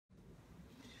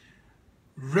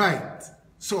Right.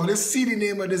 So let's see the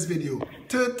name of this video.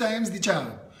 Third time's the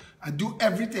charm. I do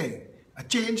everything. I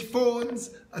change phones.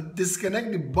 I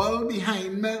disconnect the bulb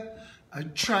behind me. I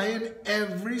try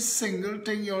every single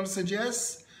thing you all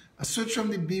suggest. I switch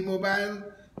from the B-Mobile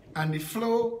and the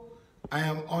Flow. I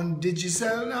am on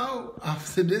Digicel now.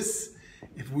 After this,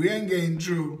 if we ain't getting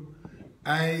through,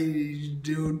 I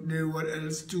don't know what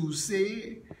else to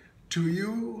say to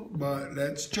you, but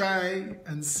let's try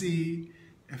and see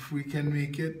if we can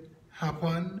make it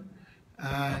happen.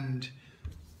 And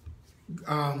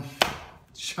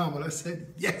Shamala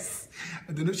said yes.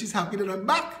 I don't know if she's happy that I'm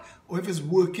back or if it's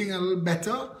working a little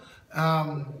better.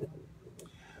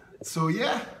 So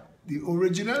yeah, the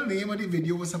original name of the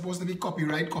video was supposed to be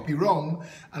Copyright Copy Wrong,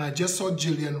 and I just saw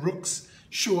Jillian Rooks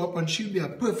show up, and she'll be a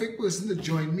perfect person to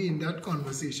join me in that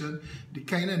conversation. The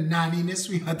kind of nanniness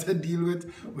we had to deal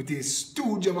with a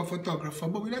stooge of a photographer,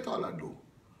 but we let all that go.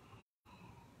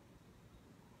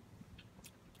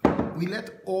 We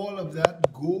let all of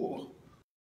that go.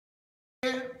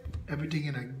 Everything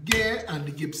in a gear, and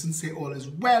the Gibson say all is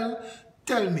well.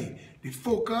 Tell me, the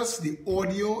focus, the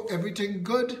audio, everything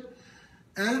good?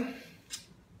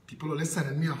 People are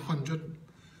sending me 100.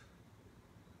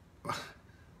 Well,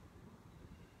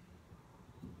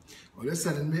 they're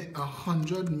sending me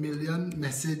 100 million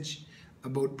message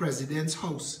about President's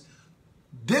house.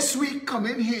 This week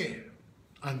coming here,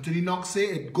 Anthony Knox say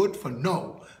it good for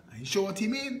now. I ain't sure what he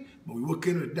mean, but we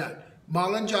working with that.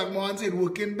 Marlon Jagman said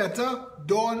working better.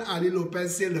 Dawn Ali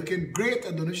Lopez said looking great.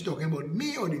 I don't know if she's talking about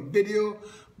me or the video,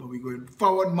 but we're going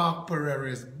forward. Mark Pereira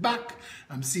is back.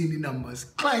 I'm seeing the numbers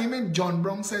climbing. John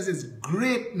Brown says it's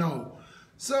great now.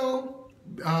 So,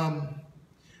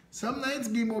 some nights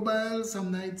B-Mobile,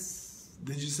 some nights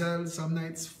Digicel, some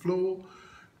nights Flow.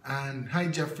 And hi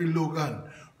Jeffrey Logan.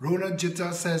 Rona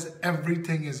Jitta says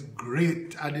everything is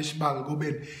great. Adish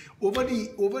Balgobin. Over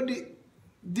the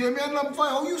Damian Lamfire,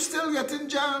 how you still getting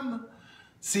jam?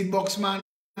 Seedbox man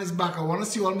is back. I want to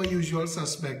see all my usual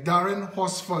suspect. Darren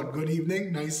Horsford, good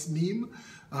evening. Nice meme.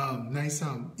 Nice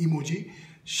emoji.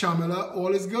 Shamila,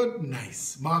 all is good.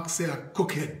 Nice. Mark say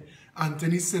cooking.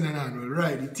 Anthony Sinan,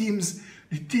 right. The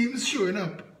team's showing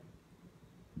up.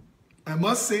 I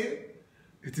must say,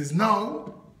 it is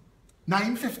now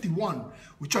 9:51.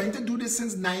 We're trying to do this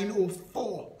since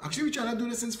 9:04. Actually, we're trying to do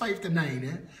this since 5 to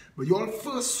 9. But you all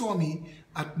first saw me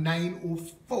at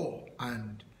 9:04.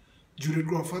 And Judith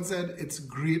Crawford said, it's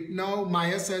great now.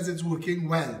 Maya says it's working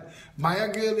well. Maya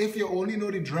girl, if you only know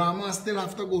the drama, I still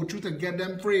have to go through to get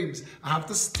them frames. I have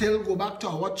to still go back to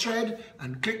our thread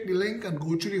and click the link and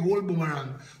go through the whole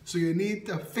boomerang. So you need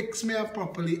to fix me up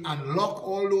properly and lock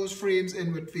all those frames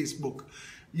in with Facebook.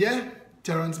 Yeah,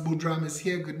 Terence Boudram is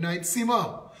here. Good night.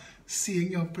 Sima,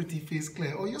 seeing your pretty face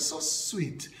clear. Oh, you're so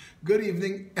sweet. Good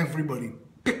evening, everybody.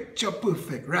 Picture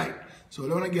perfect, right? So I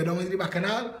don't want to get down into the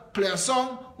bacchanal, play a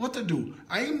song, what to do?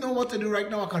 I didn't know what to do right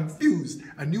now, I'm confused.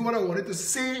 I knew what I wanted to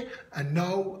say, and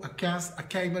now I can't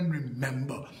even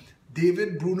remember.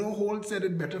 David Bruno Holt said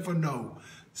it better for now.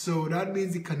 So that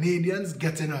means the Canadians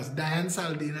getting us. Diane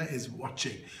Saldina is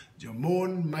watching.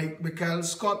 Jamon, Mike Michael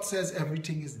Scott says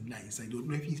everything is nice. I don't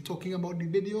know if he's talking about the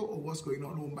video or what's going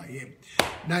on home by him.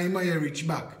 Naima reach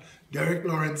back. Derek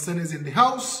Lawrenson is in the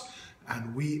house,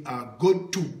 and we are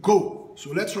good to go.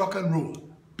 So let's rock and roll.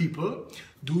 People,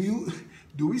 do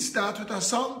we start with a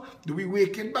song? Do we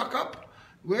wake it back up?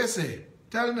 Where say?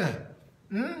 Tell me.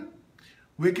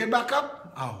 Wake it back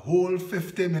up? A whole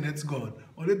 50 minutes gone.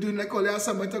 All you're doing like all you have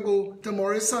somewhere to go.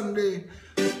 Tomorrow is Sunday.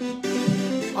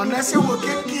 Unless you're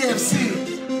working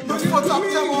KFC. But foot up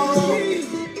tomorrow.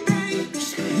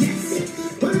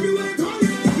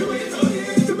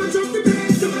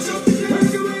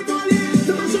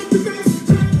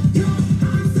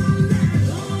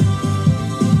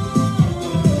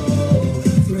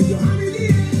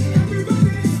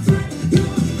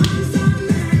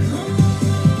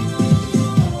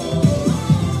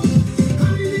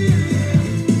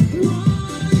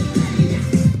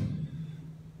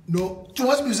 Too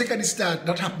much music at the start,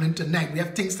 not happening tonight. We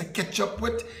have things to catch up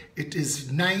with. It is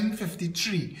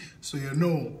 9:53, so you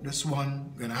know this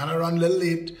one, we're gonna have to run a little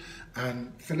late.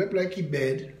 And Philip like he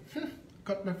bed,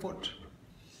 cut my foot.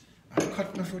 I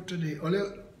cut my foot today.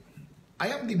 Although I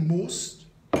am the most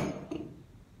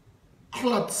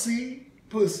klutzy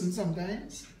person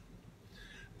sometimes.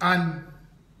 And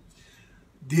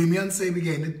Damien say we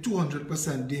getting it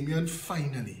 200%. Damien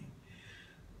finally.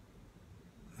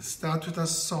 Start with a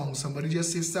song. Somebody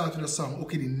just say start with a song.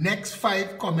 Okay, the next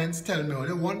 5 comments tell me,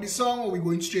 they want the song or we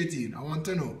going straight in? I want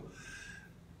to know.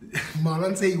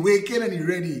 Marlon say he waking and he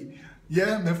ready.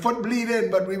 Yeah, my foot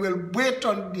bleeding, but we will wait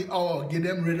on the hour. Give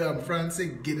them rhythm. France say,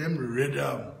 give them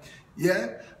rhythm.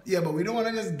 Yeah? Yeah, but we don't want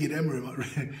to just give them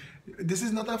rhythm. This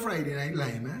is not a Friday night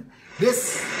line, man.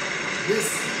 This.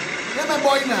 Yeah, my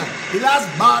boy now. The last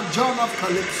bad John of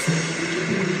Calypso.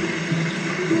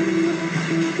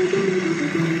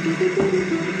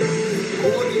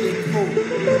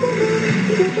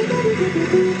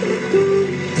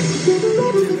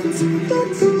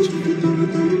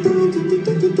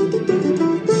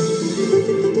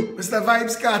 Mr.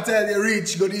 Vibes Cartel, you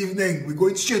reach. Good evening. We're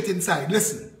going straight inside.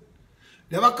 Listen,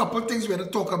 there are a couple of things we're going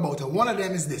to talk about, and one of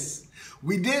them is this.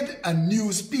 We did a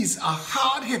news piece, a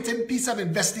hard-hitting piece of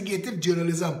investigative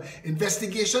journalism,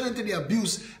 investigation into the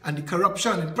abuse and the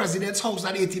corruption in President's house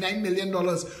at $89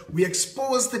 million. We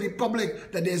exposed to the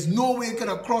public that there's no way it could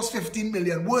have crossed 15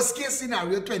 million. Worst case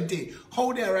scenario, 20.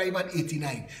 How they arrive at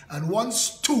 89. And one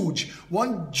stooge,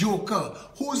 one joker,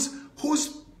 whose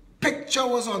picture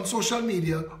was on social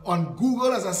media, on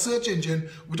Google as a search engine,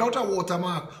 without a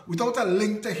watermark, without a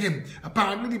link to him.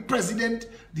 Apparently the president,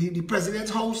 the President's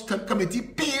House committee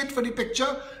paid for the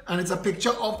picture, and it's a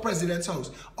picture of President's House.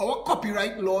 Our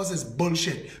copyright laws is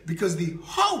bullshit, because the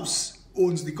house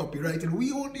owns the copyright and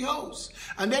we own the house.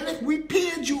 And then if we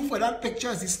paid you for that picture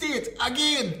as the state,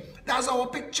 again, that's our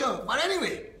picture. But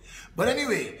anyway,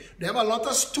 there have a lot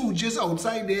of stooges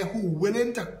outside there who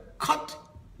willing to cut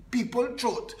people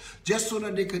throat just so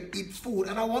that they could eat food.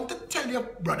 And I want to tell you,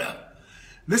 brother,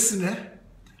 listen,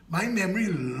 my memory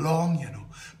long, you know.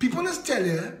 People just tell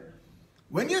you,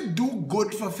 when you do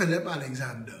good for Philip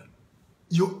Alexander,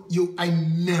 I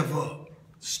never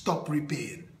stop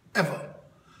repaying, ever.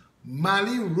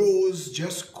 Mali Rose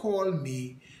just called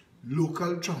me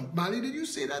local Trump. Mali, did you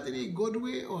say that in a good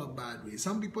way or a bad way?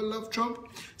 Some people love Trump,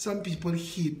 some people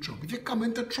hate Trump. If you come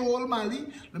into troll Mali,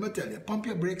 let me tell you, pump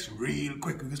your brakes real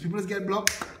quick, because people just get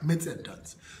blocked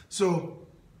mid-sentence. So,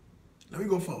 let me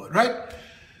go forward, right?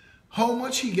 How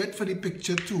much he get for the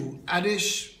picture too?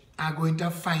 Adish are going to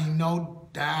find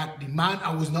out that the man,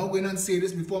 I was now going to say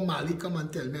this before Mali come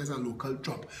and tell me as a local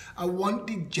Trump. I want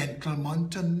the gentleman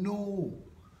to know,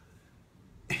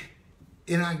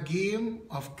 in a game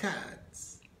of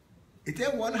cards, it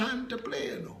has one hand to play,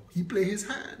 you know. He play his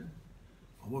hand.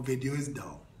 Our video is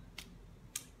down.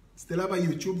 Still have a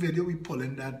YouTube video, we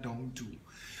pulling that down too.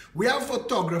 We have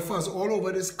photographers all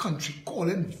over this country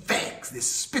calling Vex, this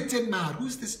spitting mad.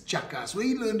 Who's this jackass? Where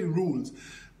he learned the rules?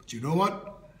 But you know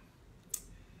what?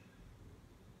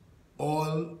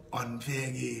 All unfair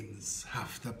games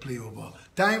have to play over.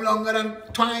 Time longer than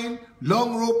twine,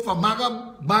 long rope for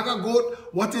maga goat.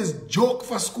 What is joke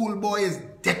for schoolboy is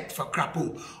death for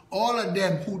crapo. All of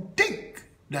them who think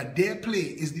that their play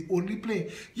is the only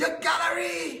play. Your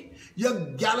gallery,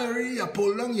 you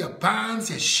pull down your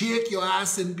pants, you shake your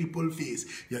ass in people's face.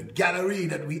 Your gallery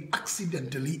that we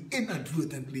accidentally,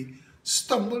 inadvertently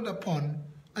stumbled upon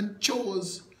and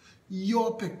chose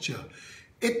your picture.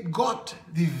 It got,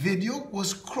 the video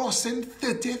was crossing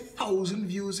 30,000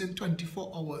 views in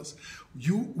 24 hours.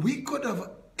 We could have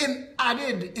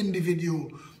added in the video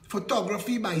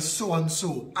photography by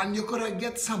so-and-so, and you could have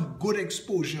get some good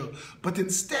exposure. But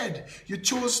instead, you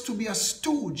chose to be a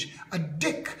stooge, a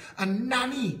dick, a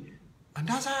nanny. And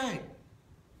that's all right.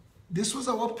 This was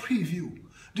our preview.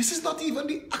 This is not even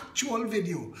the actual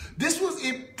video. This was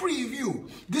a preview.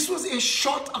 This was a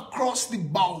shot across the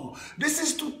bow. This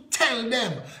is to tell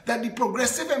them that the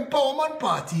Progressive Empowerment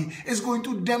Party is going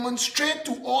to demonstrate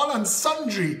to all and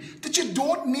sundry that you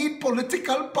don't need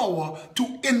political power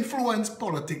to influence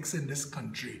politics in this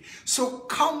country. So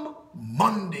come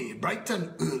Monday, bright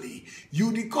and early,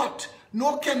 Udicott,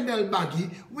 no Kendall Baggy,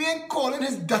 we ain't calling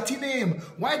his dirty name.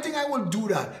 Why think I will do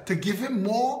that? To give him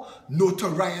more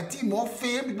notoriety, more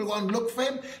fame, people go and look for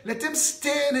him. Let him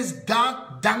stay in his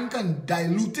dark, dank and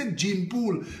diluted gene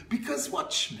pool. Because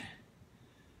watch me,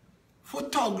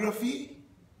 photography,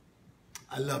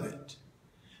 I love it.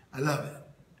 I love it.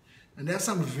 And there are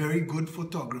some very good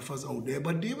photographers out there,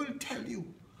 but they will tell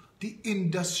you the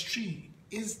industry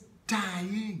is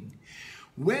dying.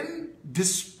 When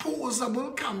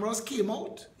disposable cameras came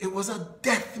out, it was a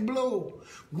death blow.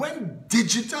 When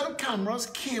digital cameras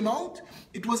came out,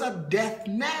 it was a death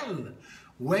knell.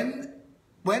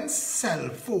 When cell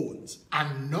phones,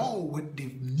 and now with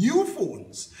the new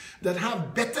phones that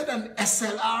have better than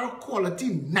SLR quality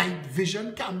night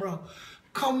vision camera,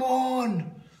 come on,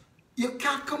 you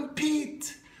can't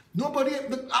compete. Nobody,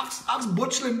 ask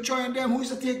Butch Limchoy and them who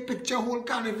used to take picture whole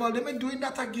carnival. They've been doing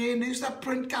that again. They used to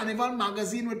print carnival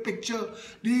magazine with picture.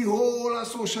 The whole of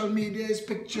social media is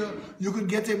picture. You could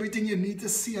get everything you need to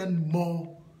see and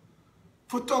more.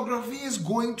 Photography is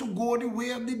going to go the way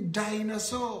of the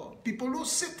dinosaur. People don't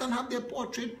sit and have their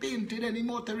portrait painted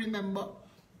anymore to remember.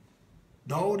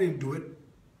 Now they do it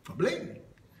for bling.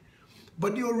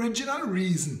 But the original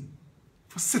reason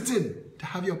for sitting to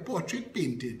have your portrait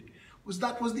painted was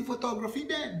the photography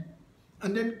then.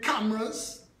 And then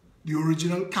cameras, the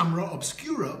original camera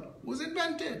obscura was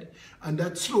invented. And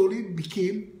that slowly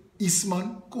became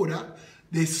Eastman, Kodak.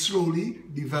 They slowly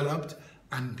developed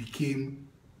and became,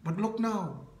 but look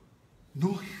now,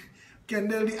 no,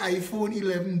 Kendall, the iPhone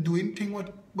 11 doing thing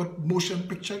what motion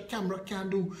picture camera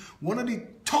can do. One of the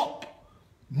top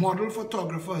model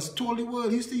photographers told the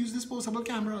world he used to use disposable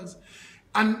cameras.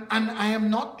 And I am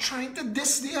not trying to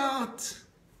diss the art.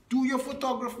 Do your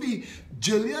photography.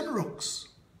 Gillian Rooks,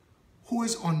 who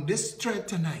is on this thread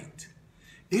tonight,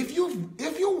 if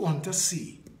you want to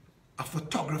see a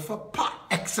photographer par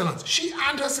excellence, she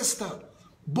and her sister,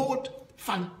 both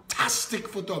fantastic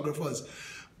photographers,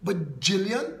 but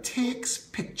Gillian takes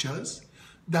pictures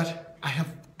that I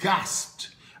have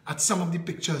gasped at some of the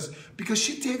pictures because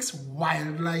she takes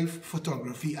wildlife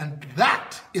photography, and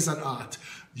that is an art.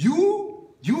 You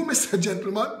Mr.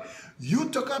 Gentleman, you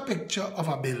took a picture of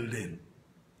a building.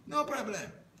 No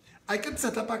problem. I could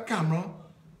set up a camera,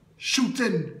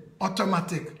 shooting,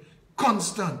 automatic,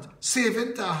 constant,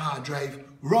 saving to a hard drive,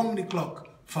 round the clock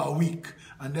for a week,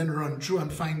 and then run through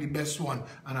and find the best one,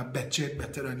 and I bet you it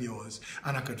better than yours.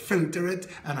 And I could filter it,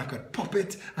 and I could pop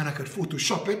it, and I could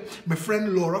Photoshop it. My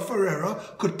friend Laura Ferreira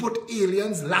could put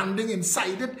aliens landing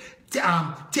inside it,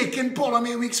 taking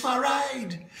Ptolemy Weeks for a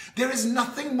ride. There is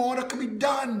nothing more that can be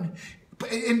done.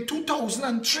 In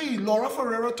 2003, Laura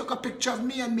Ferreira took a picture of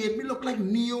me and made me look like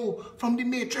Neo from The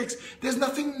Matrix. There's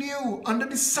nothing new under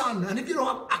the sun. And if you don't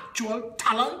have actual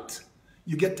talent,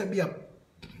 you get to be a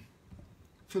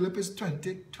Philip is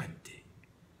 2020.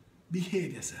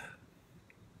 Behave yourself.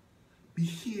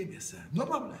 Behave yourself. No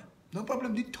problem. No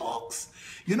problem. The talks.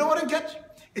 You know what I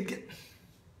get? It get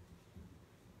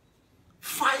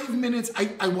 5 minutes.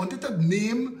 I wanted to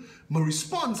name my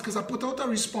response because I put out a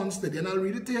response today and I'll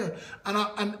read it here. And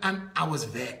I was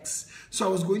vexed. So I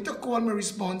was going to call my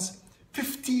response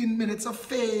 15 minutes of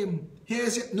fame. I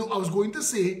was going to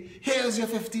say, here's your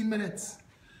 15 minutes.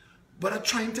 But I'm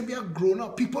trying to be a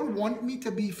grown-up. People want me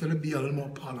to be Philip B. Elmore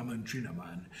parliamentary,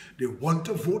 man. They want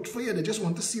to vote for you. They just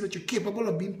want to see that you're capable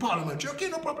of being parliamentary. Okay,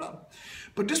 no problem.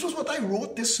 But this was what I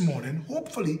wrote this morning,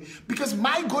 hopefully, because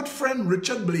my good friend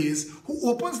Richard Blaze, who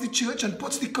opens the church and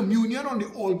puts the communion on the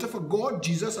altar for God,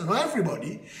 Jesus, and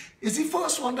everybody, is the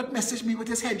first one that messaged me with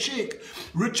his head shake.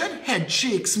 Richard head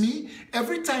shakes me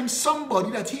every time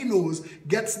somebody that he knows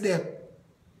gets their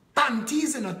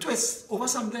panties in a twist over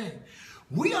something.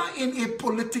 We are in a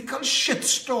political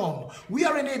shitstorm. We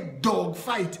are in a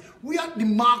dogfight. The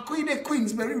Marquis de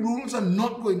Queensberry rules are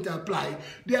not going to apply.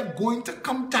 There are going to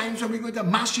come times when we're going to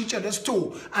mash each other's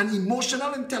toe. And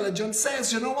emotional intelligence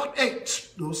says, you know what? Hey,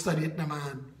 don't study it,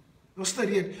 man. Don't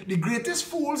study it. The greatest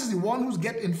fools is the one who's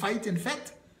get in fight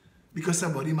because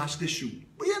somebody mashed the shoe.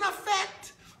 We're in a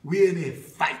fight. We're in a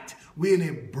fight. We're in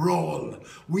a brawl.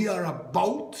 We are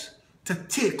about to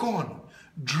take on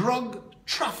drug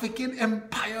trafficking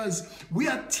empires. We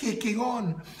are taking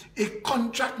on a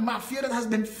contract mafia that has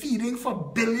been feeding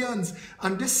for billions,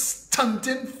 and this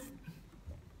stunting.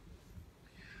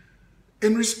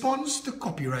 In response to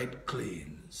copyright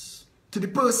claims, to the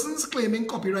persons claiming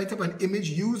copyright of an image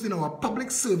used in our public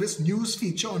service news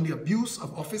feature on the abuse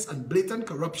of office and blatant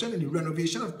corruption in the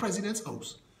renovation of President's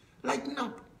house, lighten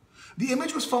up. The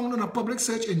image was found on a public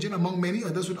search engine among many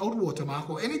others without watermark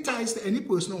or any ties to any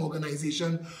person or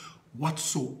organization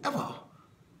whatsoever,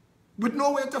 with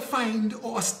nowhere to find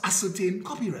or ascertain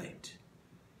copyright.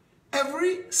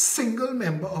 Every single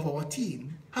member of our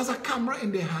team has a camera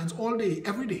in their hands all day,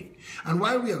 every day. And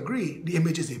while we agree the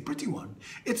image is a pretty one,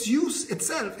 its use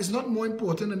itself is not more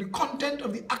important than the content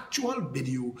of the actual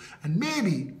video. And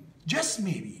maybe, just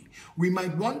maybe, we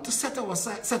might want to set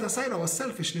aside our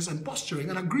selfishness and posturing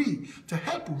and agree to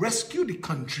help rescue the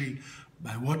country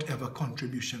by whatever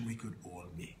contribution we could all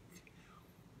make.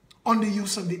 On the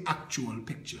use of the actual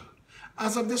picture.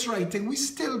 As of this writing, we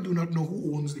still do not know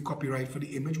who owns the copyright for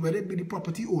the image, whether it be the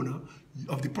property owner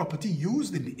of the property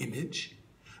used in the image,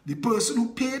 the person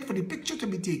who paid for the picture to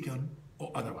be taken,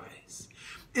 or otherwise.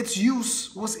 Its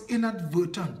use was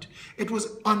inadvertent. It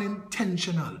was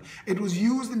unintentional. It was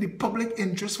used in the public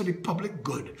interest for the public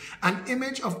good. An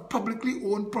image of publicly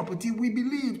owned property we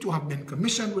believe to have been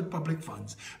commissioned with public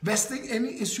funds, vesting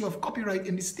any issue of copyright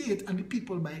in the state and the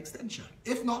people by extension.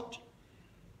 If not,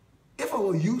 if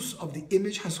our use of the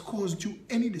image has caused you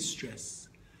any distress,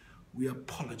 we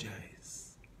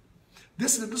apologize.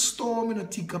 This little storm in a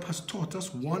teacup has taught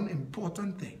us one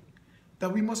important thing,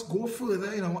 that we must go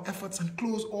further in our efforts and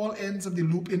close all ends of the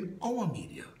loop in our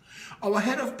media. Our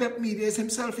head of PEP Media is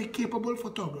himself a capable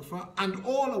photographer, and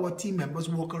all our team members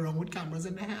walk around with cameras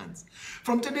in their hands.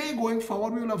 From today going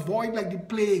forward, we will avoid like the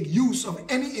plague use of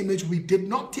any image we did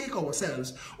not take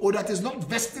ourselves or that is not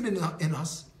vested in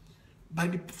us by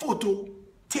the photo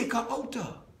taker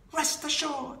outer. Rest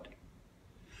assured.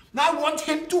 Now I want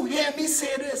him to hear me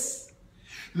say this.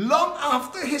 Long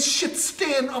after his shit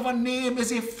stain of a name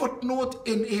is a footnote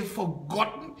in a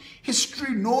forgotten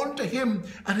history known to him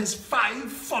and his 5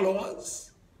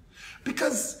 followers.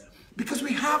 Because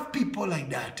we have people like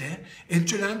that in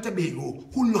Trinidad and Tobago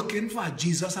who looking for a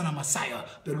Jesus and a Messiah.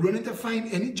 They're running to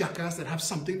find any jackass that have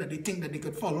something that they think that they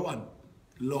could follow and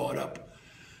Lord up.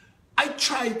 I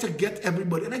try to get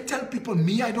everybody, and I tell people,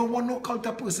 me, I don't want no cult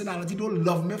of personality. Don't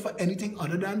love me for anything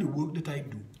other than the work that I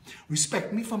do.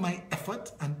 Respect me for my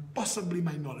effort and possibly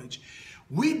my knowledge.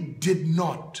 We did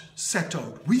not set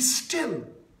out. We still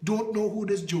don't know who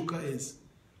this joker is.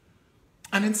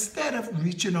 And instead of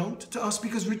reaching out to us,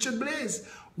 because Richard Blaze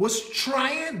was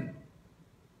trying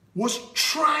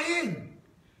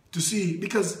to see,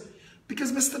 because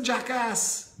Mr.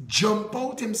 Jackass jumped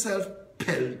out himself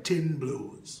pelting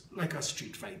blows like a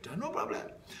street fighter. No problem.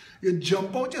 You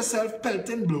jump out yourself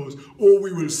pelting blows. Oh,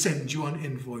 we will send you an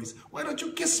invoice. Why don't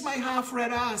you kiss my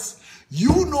half-red ass?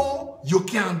 You know you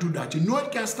can't do that. You know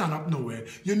it can't stand up nowhere.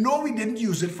 You know we didn't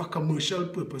use it for commercial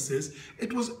purposes.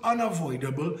 It was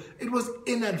unavoidable. It was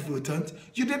inadvertent.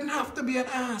 You didn't have to be an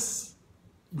ass.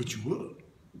 But you were.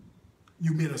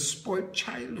 You made a spoiled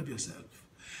child of yourself.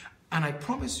 And I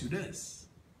promise you this.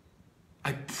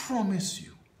 I promise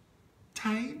you.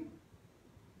 Time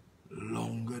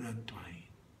longer than twine.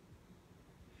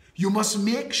 You must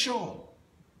make sure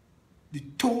the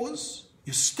toes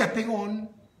you're stepping on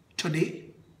today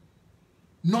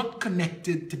not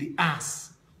connected to the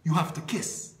ass you have to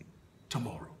kiss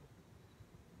tomorrow.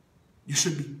 You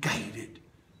should be guided.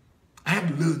 I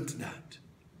have learned that.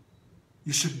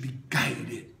 You should be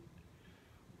guided.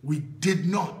 We did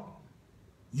not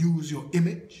use your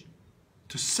image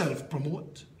to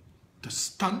self-promote, to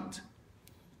stunt.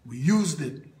 We used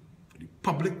it for the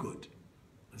public good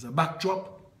as a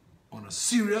backdrop on a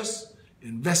serious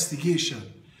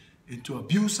investigation into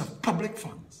abuse of public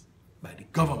funds by the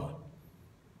government.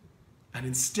 And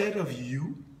instead of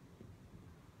you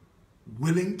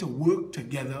willing to work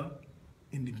together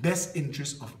in the best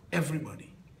interest of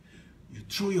everybody, you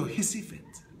threw your hissy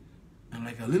fit and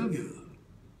like a little girl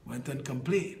went and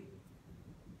complained.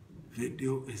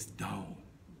 Video is down.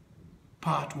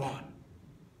 Part 1.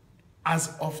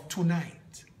 As of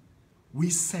tonight,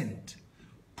 we sent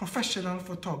professional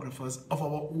photographers of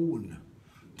our own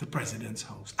to President's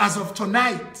house. As of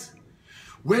tonight,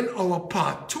 when our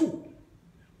part 2,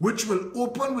 which will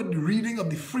open with the reading of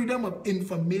the Freedom of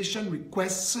Information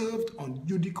request served on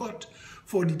Judicot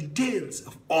for the details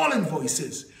of all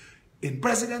invoices in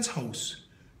President's house,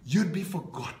 you'd be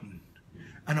forgotten.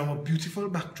 And our beautiful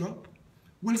backdrop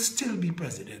will still be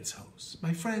President's house.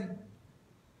 My friend,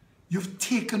 you've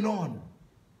taken on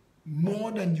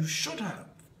more than you should have.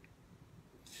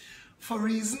 For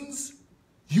reasons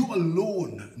you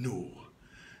alone know.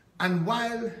 And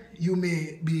while you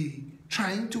may be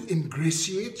trying to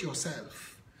ingratiate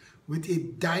yourself with a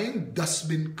dying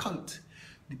dustbin cult,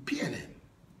 the PNM,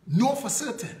 know for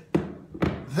certain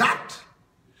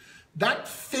that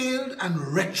failed and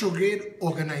retrograde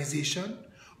organization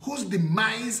whose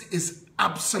demise is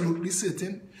absolutely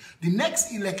certain, the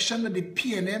next election that the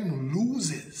PNM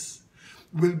loses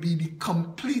will be the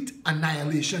complete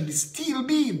annihilation, the steel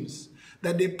beams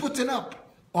that they're putting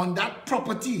up on that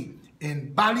property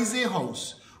in Balize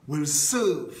House will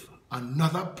serve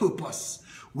another purpose,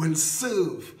 will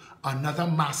serve another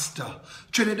master.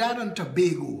 Trinidad and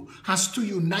Tobago has to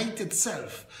unite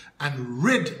itself and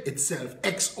rid itself,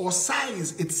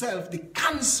 exorcise itself, the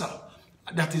cancer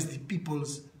that is the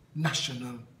people's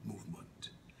national movement.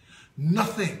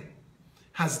 Nothing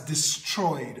has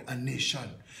destroyed a nation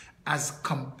as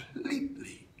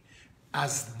completely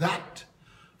as that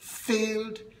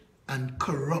failed and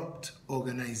corrupt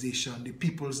organization, the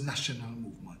People's National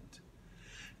Movement.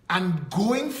 And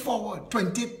going forward,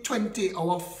 2020,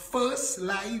 our first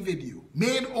live video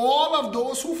made all of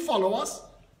those who follow us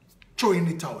throw in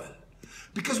the towel.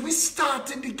 Because we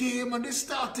started the game and they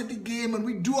started the game and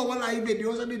we do our live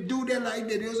videos and they do their live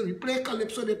videos and we play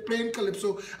Calypso, they play in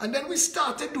Calypso. And then we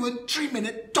started doing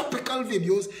 3-minute topical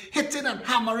videos, hitting and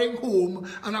hammering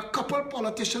home, and a couple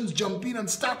politicians jump in and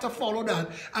start to follow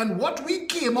that. And what we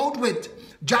came out with,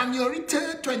 January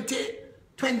 3rd,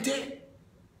 2020,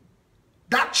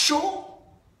 that show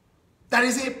that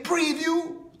is a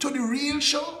preview to the real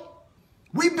show.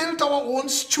 We built our own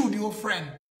studio,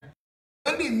 friend.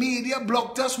 When the media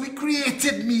blocked us, we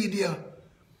created media.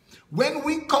 When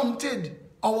we counted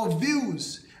our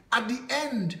views at the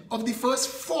end of the first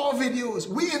 4 videos,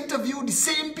 we interviewed the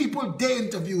same people they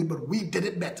interviewed, but we did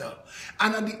it better.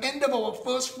 And at the end of our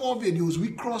first 4 videos, we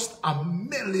crossed 1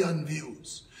 million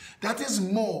views. That is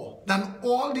more than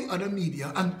all the other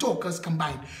media and talkers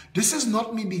combined. This is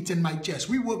not me beating my chest.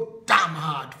 We work damn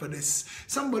hard for this.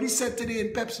 Somebody said today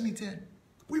in Pep's meeting,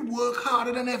 we work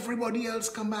harder than everybody else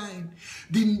combined.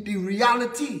 The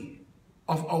reality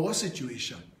of our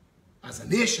situation as a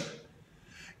nation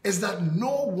is that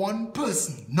no one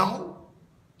person now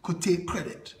could take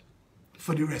credit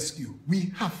for the rescue.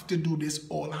 We have to do this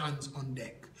all hands on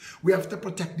deck. We have to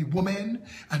protect the women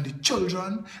and the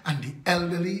children and the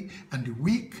elderly and the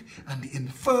weak and the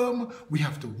infirm. We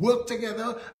have to work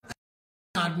together.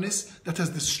 Madness that has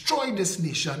destroyed this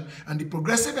nation, and the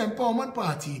Progressive Empowerment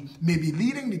Party may be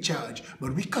leading the charge,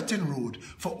 but we cut in road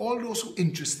for all those who are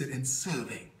interested in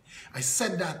serving. I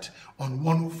said that on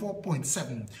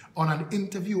 104.7 on an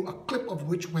interview, a clip of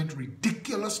which went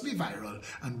ridiculously viral,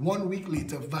 and 1 week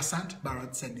later Vasant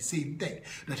Bharat said the same thing,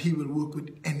 that he will work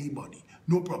with anybody.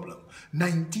 No problem.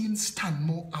 19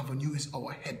 Stanmore Avenue is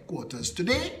our headquarters.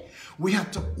 Today, we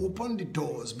had to open the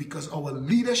doors because our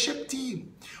leadership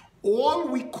team, all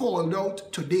we called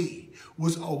out today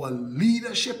was our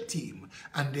leadership team,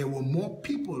 and there were more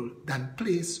people than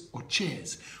place or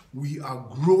chairs. We are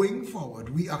growing forward.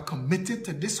 We are committed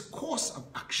to this course of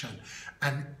action,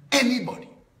 and anybody,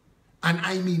 and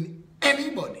I mean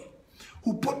anybody,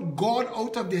 who put God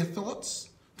out of their thoughts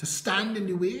to stand in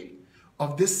the way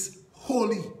of this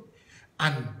holy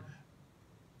and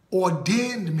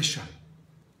ordained mission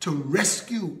to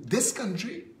rescue this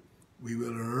country, we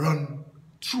will run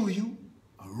through you,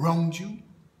 around you,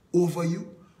 over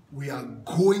you. We are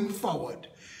going forward.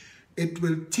 It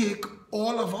will take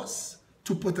all of us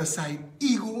to put aside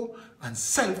ego and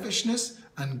selfishness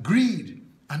and greed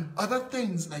and other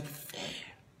things like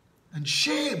fear and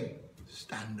shame.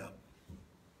 Stand up.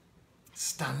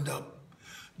 Stand up.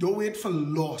 Don't wait for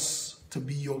loss to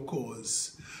be your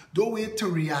cause. Don't wait to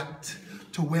react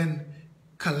to when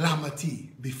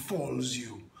calamity befalls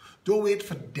you. Don't wait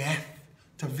for death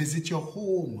to visit your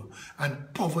home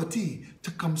and poverty to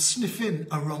come sniffing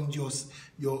around your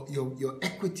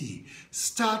equity.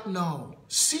 Start now.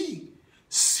 See,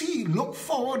 look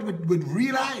forward with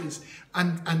real eyes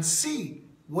and see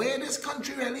where this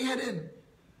country really headed.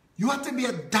 You have to be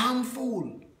a damn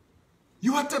fool.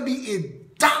 You have to be a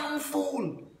damn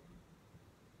fool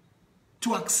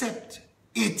to accept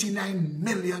 $89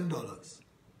 million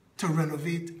to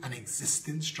renovate an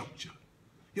existing structure.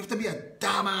 You have to be a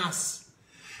damn ass.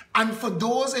 And for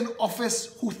those in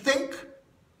office who think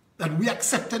that we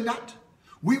accepted that,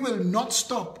 we will not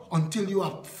stop until you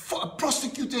are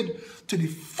prosecuted to the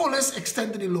fullest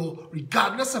extent of the law,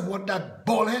 regardless of what that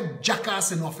bald-head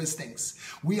jackass in office thinks.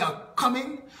 We are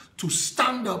coming to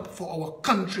stand up for our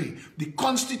country. The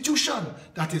Constitution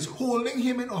that is holding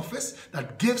him in office,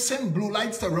 that gives him blue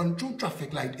lights to run through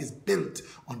traffic light, is built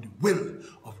on the will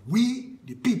of we,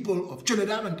 the people of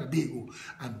Trinidad and Tobago,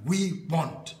 and we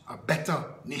want a better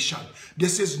nation.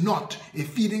 This is not a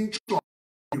feeding trough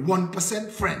of the 1%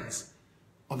 friends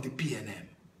of the PNM.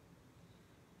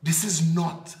 This is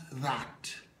not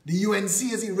that. The UNC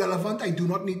is irrelevant. I do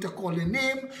not need to call their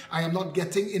name. I am not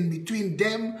getting in between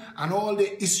them and all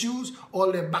the issues,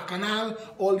 all the bacchanal,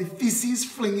 all the feces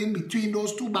flinging between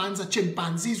those two bands of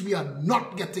chimpanzees. We are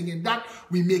not getting in that.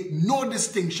 We make no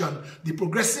distinction. The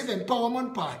Progressive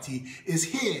Empowerment Party is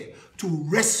here to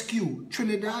rescue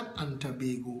Trinidad and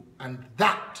Tobago, and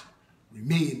that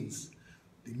remains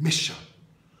the mission.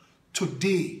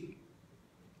 Today,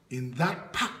 in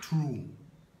that packed room,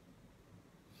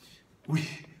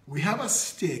 we have a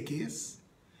staircase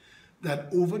that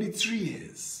over the 3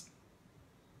 years,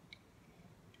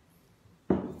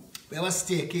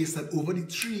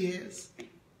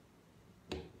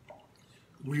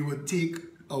 we would take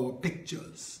our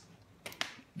pictures.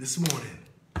 This morning,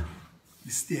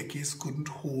 the staircase couldn't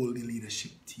hold the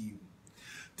leadership team.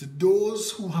 To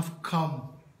those who have come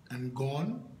and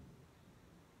gone,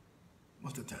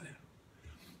 what to tell you,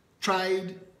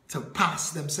 tried to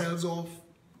pass themselves off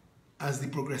as the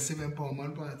Progressive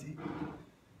Empowerment Party,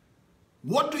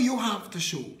 what do you have to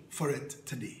show for it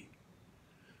today?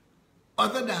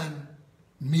 Other than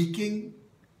making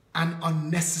an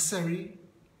unnecessary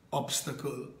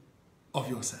obstacle of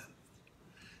yourself.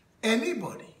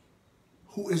 Anybody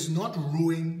who is not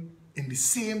rowing in the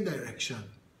same direction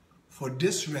for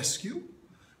this rescue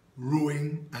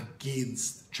rowing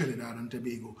against Trinidad and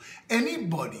Tobago.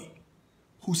 Anybody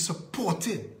who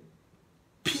supported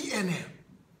PNM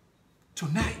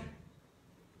tonight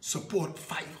support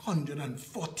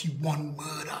 541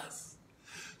 murders,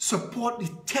 support the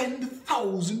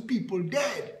 10,000 people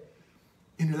dead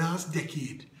in the last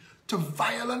decade to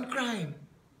violent crime,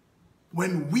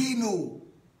 when we know,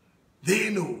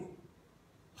 they know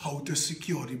how to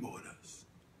secure the borders.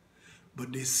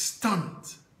 But they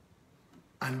stunt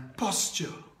and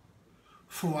posture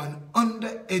for an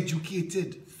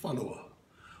undereducated follower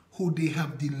who they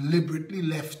have deliberately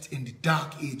left in the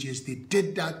dark ages. They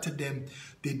did that to them.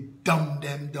 They dumbed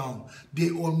them down. They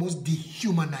almost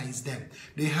dehumanized them.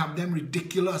 They have them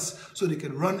ridiculous so they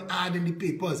can run ad in the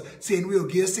papers saying we'll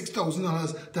give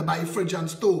 $6,000 to buy a fridge and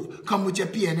stove. Come with your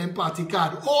PNM party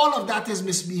card. All of that is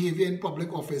misbehavior in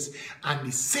public office. And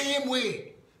the same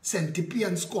way Centipede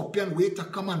and Scorpion wait to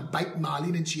come and bite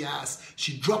Marlene in she ass.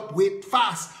 She dropped weight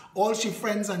fast. All she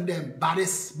friends and them,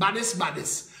 baddest.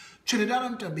 Trinidad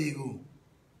and Tobago,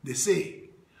 they say,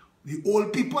 the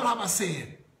old people have a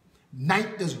saying,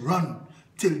 night does run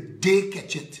till day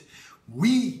catch it.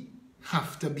 We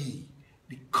have to be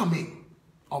the coming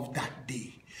of that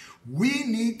day. We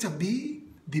need to be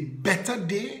the better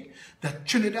day that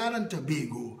Trinidad and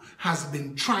Tobago has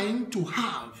been trying to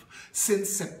have since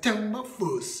September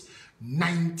 1st,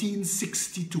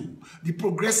 1962. The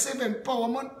Progressive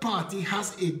Empowerment Party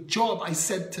has a job. I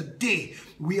said today,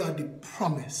 we are the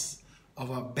promise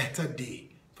of a better day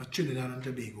for Trinidad and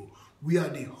Tobago. We are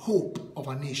the hope of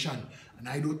a nation, and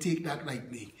I don't take that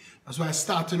lightly. That's why I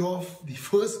started off the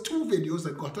first two videos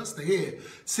that got us to here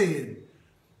saying,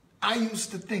 I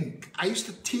used to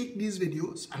take these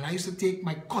videos and I used to take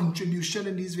my contribution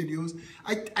in these videos.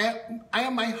 I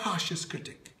am my harshest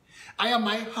critic. I am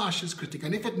my harshest critic,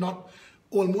 and if it's not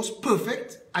almost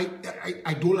perfect, I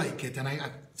don't like it,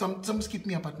 and some keep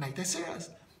me up at night. I say yes.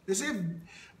 They say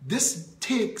this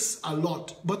takes a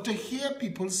lot, but to hear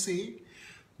people say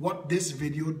what this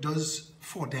video does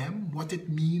for them, what it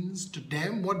means to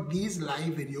them, what these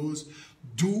live videos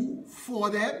do for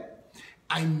them,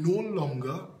 I no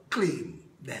longer claim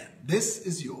them. This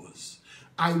is yours.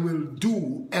 I will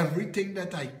do everything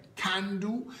that I can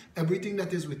do, everything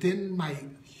that is within my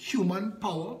human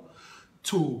power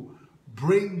to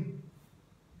bring,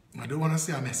 I don't want to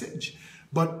say a message,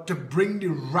 but to bring the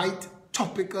right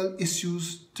topical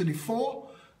issues to the fore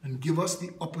and give us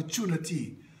the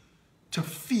opportunity to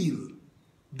feel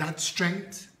that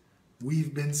strength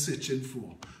we've been searching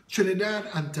for. Trinidad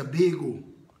and Tobago,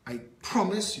 I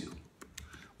promise you,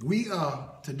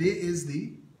 today is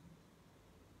the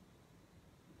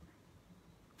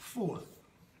 4th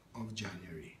of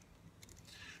January.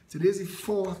 Today is the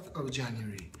 4th of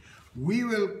January. We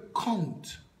will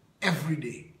count every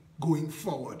day going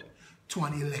forward to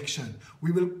an election.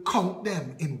 We will count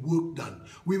them in work done.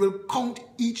 We will count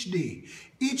each day,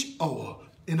 each hour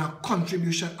in a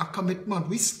contribution, a commitment.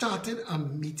 We started a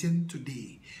meeting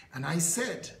today, and I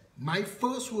said, my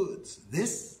first words,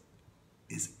 this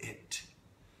is it.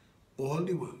 All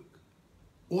the work,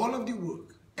 all of the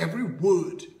work, every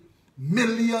word,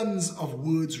 millions of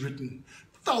words written,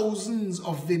 thousands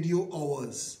of video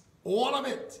hours, all of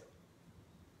it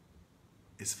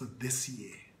is for this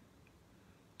year,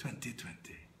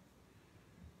 2020.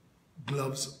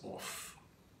 Gloves off.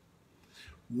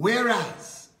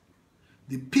 Whereas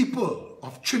the people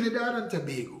of Trinidad and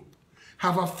Tobago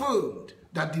have affirmed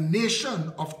that the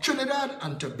nation of Trinidad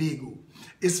and Tobago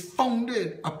is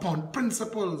founded upon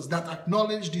principles that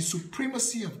acknowledge the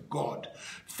supremacy of God,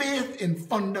 faith in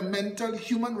fundamental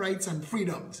human rights and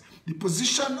freedoms, the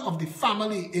position of the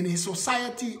family in a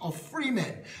society of free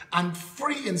men and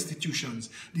free institutions,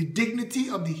 the dignity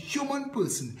of the human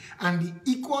person, and the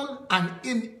equal and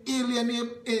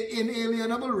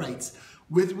inalienable rights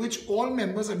with which all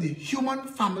members of the human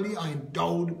family are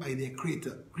endowed by their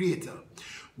Creator.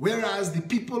 Whereas the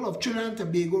people of Trinidad and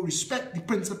Tobago respect the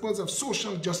principles of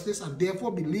social justice and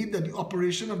therefore believe that the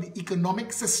operation of the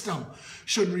economic system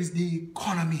should result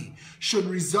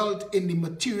in the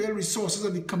material resources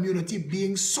of the community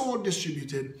being so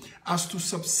distributed as to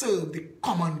subserve the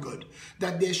common good,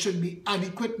 that there should be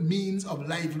adequate means of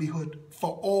livelihood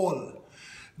for all,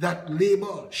 that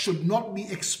labor should not be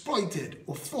exploited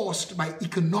or forced by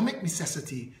economic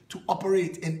necessity to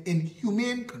operate in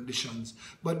inhumane conditions,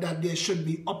 but that there should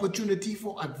be opportunity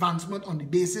for advancement on the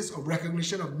basis of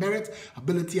recognition of merit,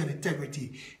 ability, and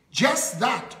integrity. just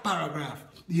that paragraph,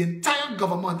 the entire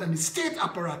government and the state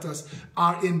apparatus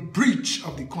are in breach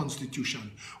of the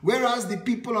Constitution. Whereas the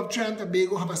people of Trinidad and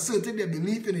Tobago have asserted their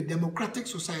belief in a democratic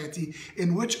society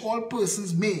in which all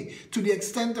persons may, to the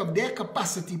extent of their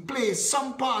capacity, play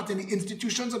some part in the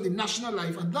institutions of the national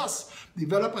life and thus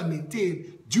develop and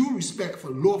maintain due respect for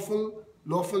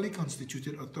lawfully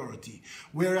constituted authority.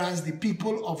 Whereas the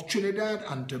people of Trinidad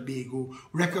and Tobago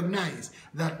recognize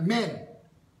that men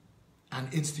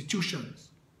and institutions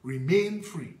remain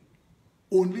free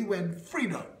only when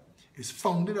freedom is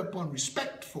founded upon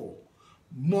respect for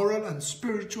moral and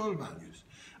spiritual values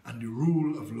and the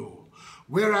rule of law.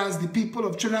 Whereas the people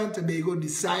of Trinidad and Tobago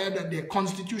desire that their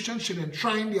constitution should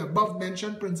enshrine the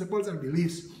above-mentioned principles and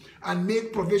beliefs and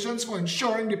make provisions for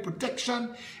ensuring the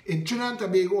protection in Trinidad and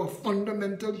Tobago of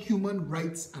fundamental human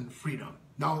rights and freedom.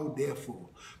 Now, therefore,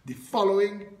 the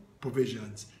following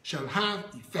provisions shall have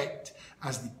effect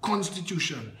as the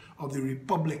Constitution of the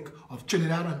Republic of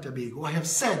Trinidad and Tobago. I have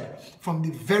said from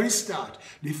the very start,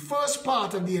 the first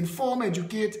part of the inform,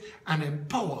 educate, and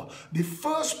empower, the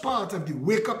first part of the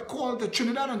wake-up call to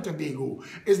Trinidad and Tobago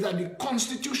is that the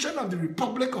Constitution of the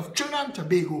Republic of Trinidad and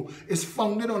Tobago is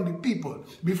founded on the people.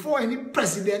 Before any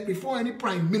president, before any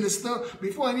prime minister,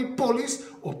 before any police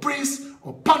or priest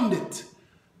or pundit,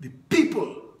 the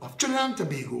people of Trinidad and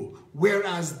Tobago,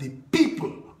 whereas the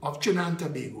people of Trinidad and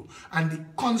Tobago and the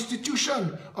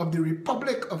Constitution of the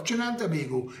Republic of Trinidad and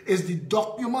Tobago is the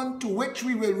document to which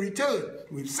we will return.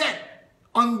 We've said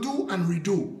undo and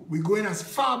redo. We're going as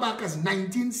far back as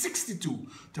 1962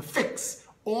 to fix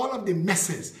all of the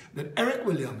messes that Eric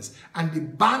Williams and the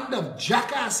band of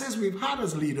jackasses we've had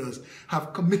as leaders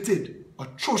have committed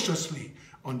atrociously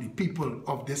on the people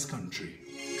of this country.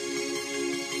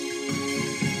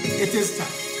 It is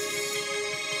time.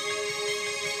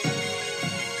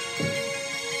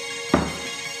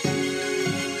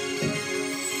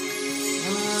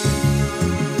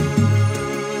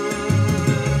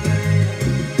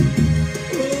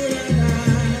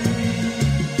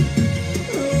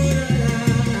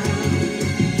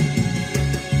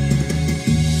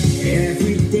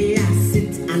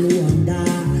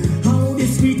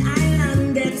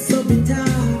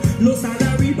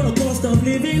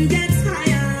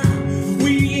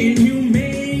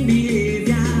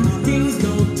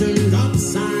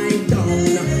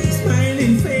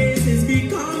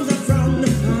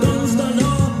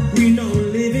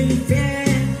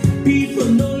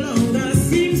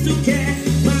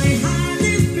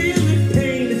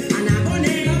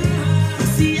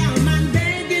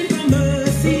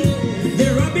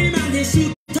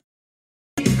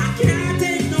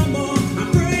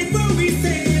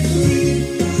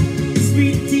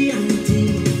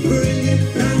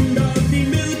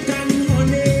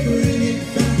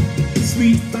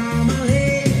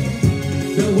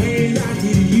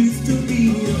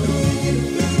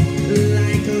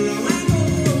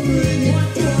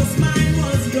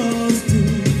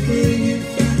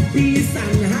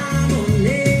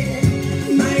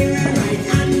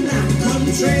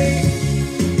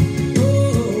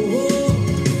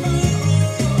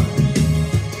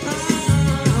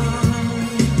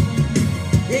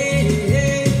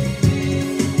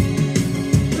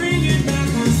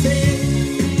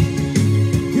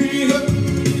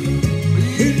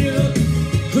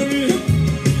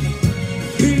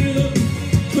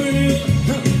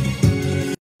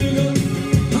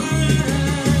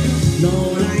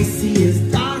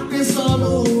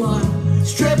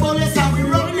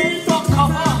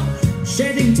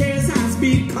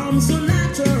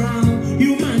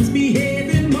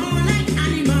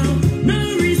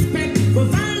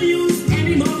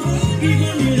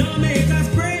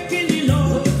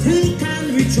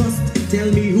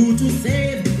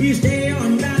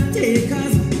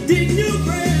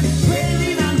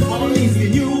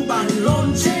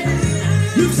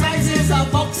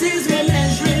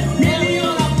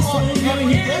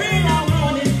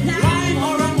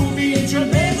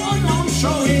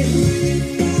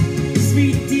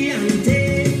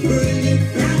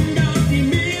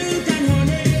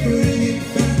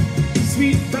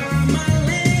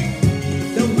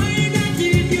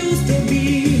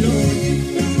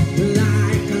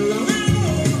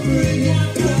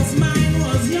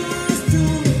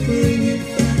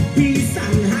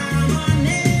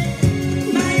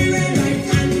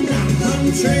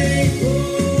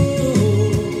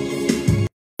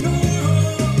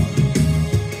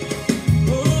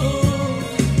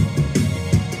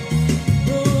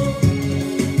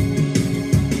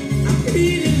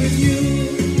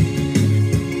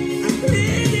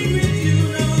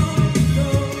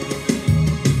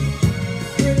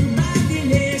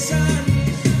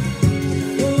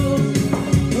 Oh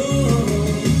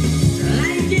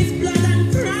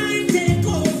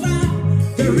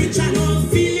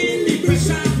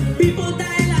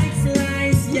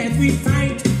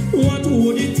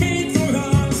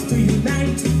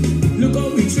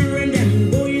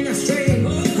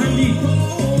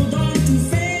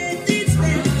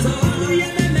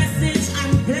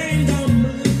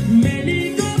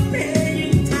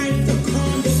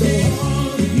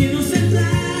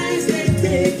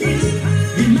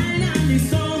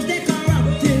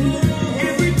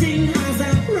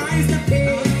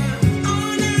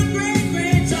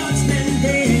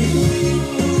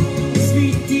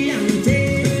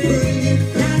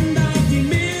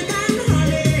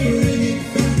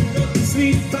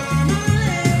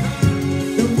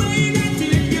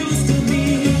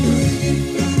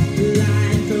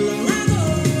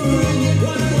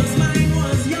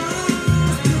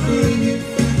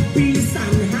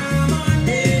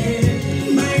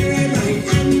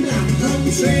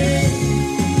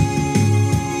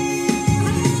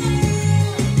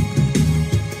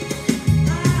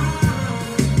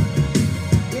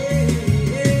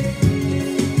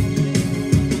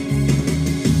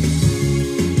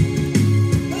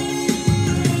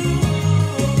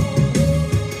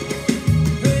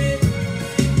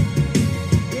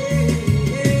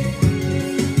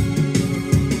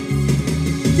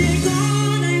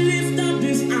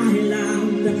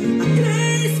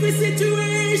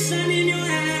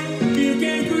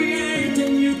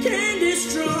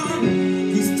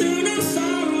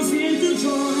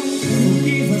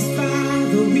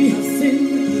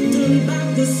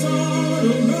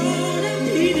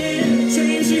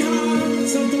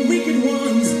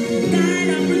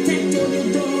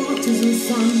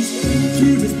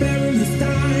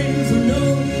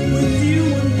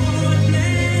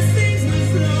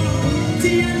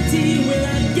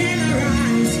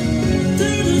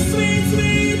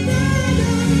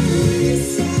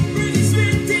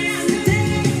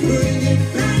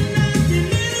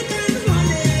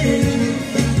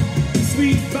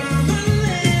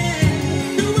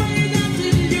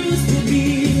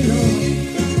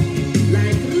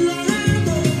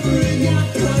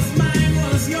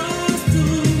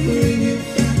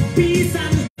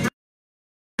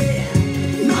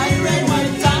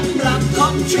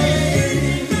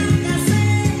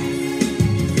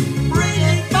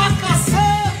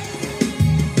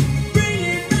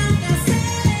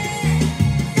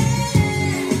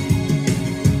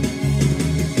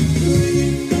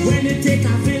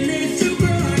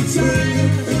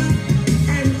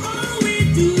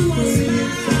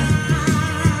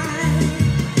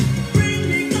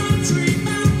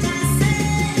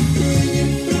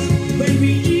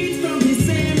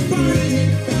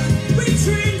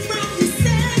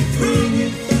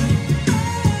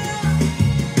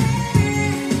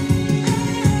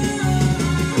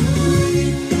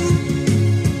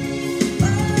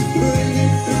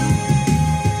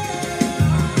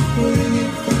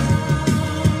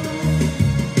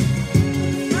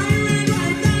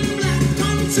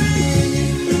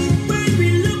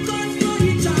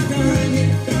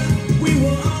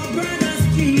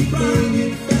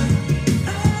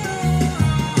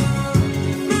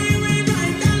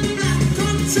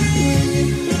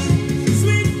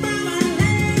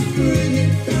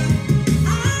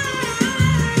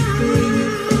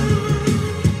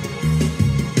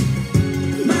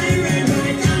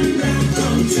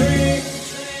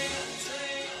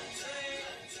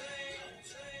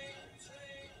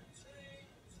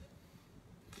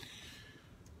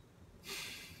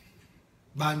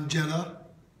Bangela,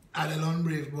 Adelon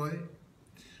Brave Boy,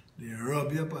 they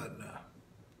rob your partner.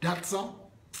 That's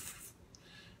all.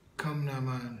 Come now,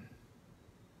 man.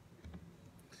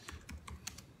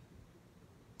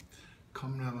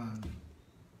 Come now, man.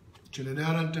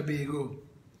 Trinidad and Tobago.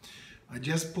 I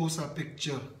just post a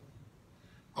picture.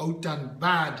 Out and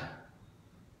bad.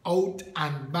 Out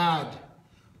and bad.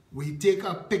 We take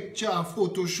a picture, a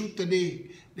photo shoot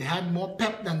today. They had more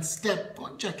pep than step. Go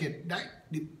and check it.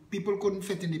 The people couldn't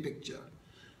fit in the picture.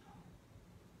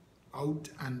 Out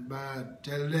and bad.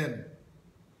 Tell them.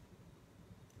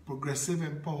 Progressive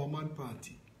Empowerment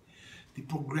Party. The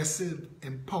Progressive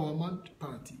Empowerment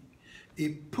Party. A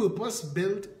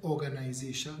purpose-built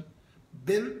organization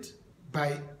built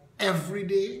by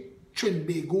everyday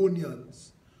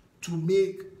Trinbagonians to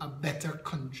make a better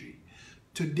country.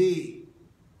 Today,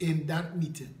 in that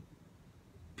meeting,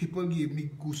 people gave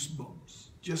me goosebumps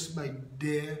just by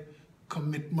their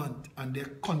commitment and their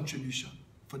contribution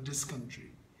for this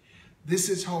country. This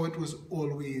is how it was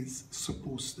always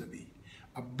supposed to be.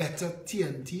 A better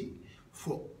TNT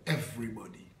for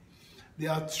everybody.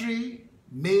 There are three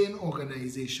main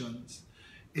organizations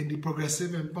in the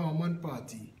Progressive Empowerment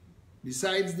Party.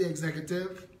 Besides the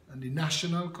Executive and the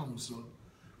National Council,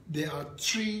 there are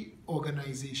three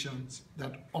organizations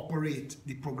that operate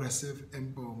the Progressive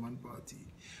Empowerment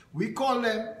Party. We call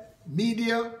them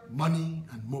Media, Money,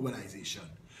 and Mobilization.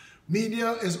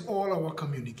 Media is all our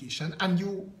communication, and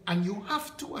you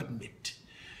have to admit,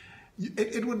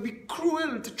 it would be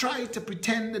cruel to try to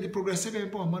pretend that the Progressive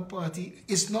Empowerment Party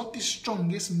is not the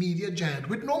strongest media giant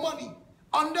with no money.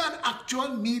 Under an actual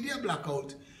media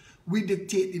blackout, we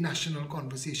dictate the national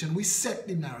conversation, we set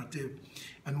the narrative,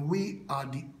 and we are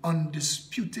the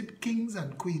undisputed kings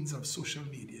and queens of social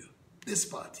media. This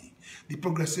party, the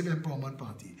Progressive Empowerment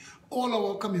Party, all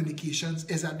our communications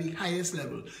is at the highest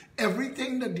level.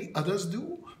 Everything that the others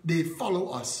do, they follow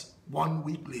us 1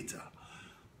 week later.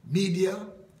 Media,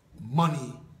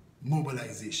 money,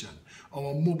 mobilization.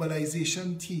 Our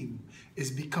mobilization team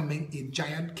is becoming a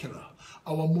giant killer.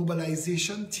 Our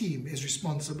mobilization team is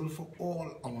responsible for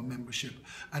all our membership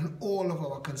and all of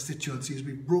our constituencies.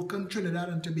 We've broken Trinidad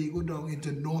and Tobago down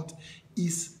into North,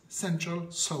 East, Central,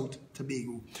 South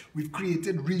Tobago. We've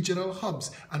created regional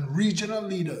hubs and regional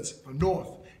leaders for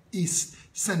North, East,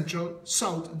 Central,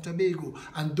 South, and Tobago.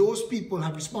 And those people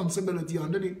have responsibility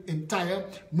under the entire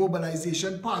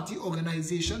mobilization party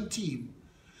organization team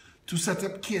to set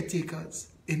up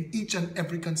caretakers in each and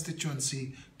every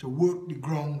constituency to work the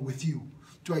ground with you,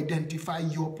 to identify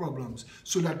your problems,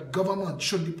 so that government,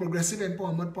 should the Progressive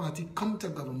Empowerment Party come to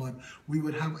government, we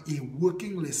would have a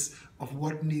working list of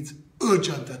what needs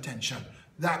urgent attention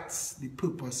That's the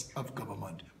purpose of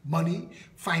government. Money,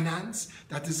 finance,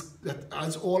 that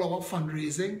has all our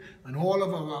fundraising and all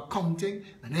of our accounting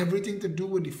and everything to do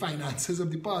with the finances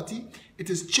of the party. It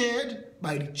is chaired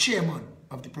by the chairman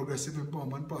of the Progressive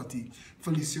Empowerment Party,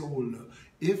 Felicia Holder.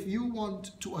 If you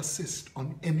want to assist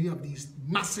on any of these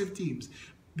massive teams,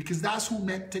 because that's who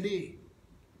met today,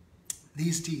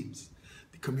 these teams,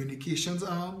 the communications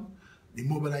arm, the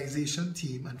mobilization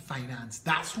team, and finance,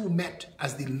 that's who met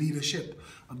as the leadership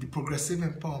of the Progressive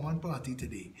Empowerment Party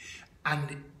today.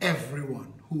 And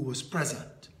everyone who was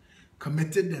present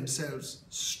committed themselves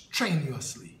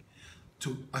strenuously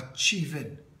to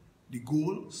achieving the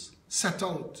goals set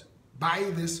out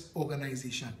by this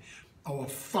organization. Our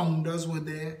founders were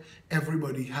there.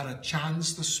 Everybody had a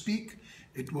chance to speak.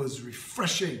 It was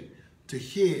refreshing to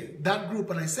hear that group.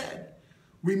 And I said,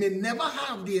 we may never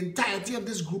have the entirety of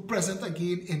this group present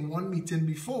again in one meeting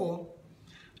before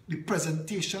the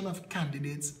presentation of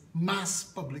candidates mass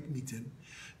public meeting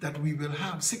that we will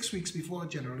have 6 weeks before a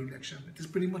general election. It is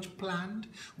pretty much planned.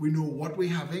 We know what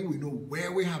we're having. We know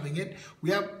where we're having it.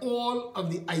 We have all of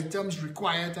the items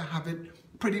required to have it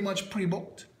pretty much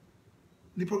pre-booked.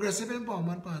 The Progressive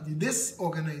Empowerment Party, this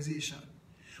organization,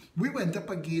 we went up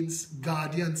against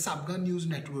Guardian, Sabga News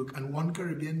Network, and One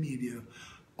Caribbean Media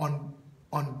on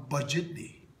budget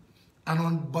day. And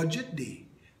on budget day,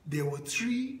 there were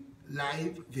 3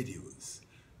 live videos: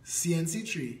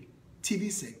 CNC3,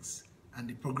 TV6, and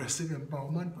the Progressive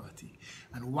Empowerment Party.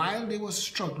 And while they were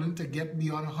struggling to get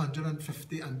beyond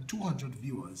 150 and 200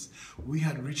 viewers, we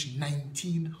had reached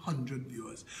 1,900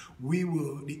 viewers. We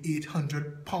were the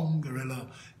 800-pound gorilla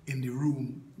in the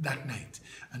room that night.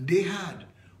 And they had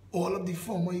all of the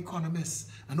former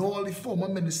economists and all the former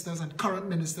ministers and current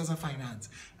ministers of finance.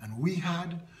 And we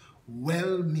had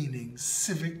well-meaning,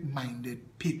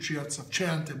 civic-minded patriots of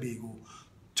Trinidad and Tobago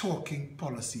talking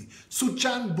policy.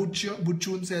 Suchan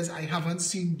Buchun says, I haven't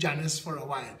seen Janice for a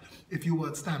while. If you were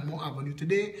at Stanmore Avenue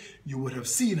today, you would have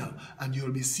seen her, and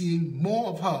you'll be seeing more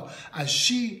of her as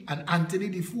she and Anthony,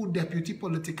 the food deputy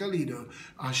political leader,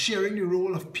 are sharing the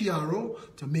role of PRO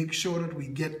to make sure that we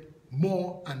get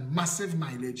more and massive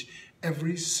mileage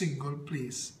every single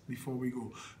place before we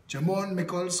go. Jamon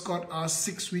Michael Scott asked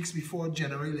 6 weeks before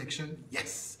general election.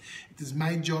 Yes, it is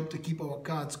my job to keep our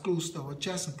cards close to our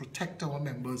chest and protect our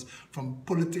members from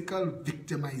political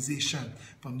victimization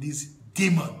from these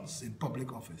demons in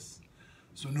public office.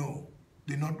 So no,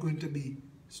 they're not going to be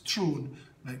strewn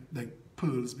like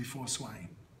pearls before swine.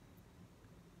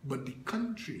 But the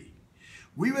country,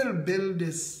 we will build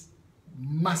this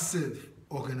massive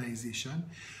organization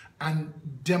and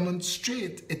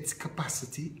demonstrate its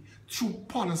capacity through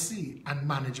policy and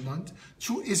management,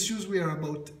 through issues we are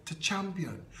about to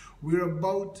champion. We're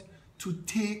about to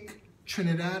take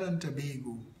Trinidad and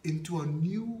Tobago into a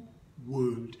new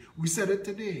world. We said it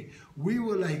today. We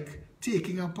were like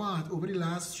taking apart over the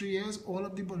last 3 years all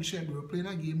of the bullshit. We were playing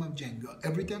a game of Jenga.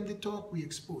 Every time they talk, we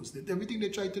exposed it. Everything they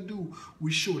try to do,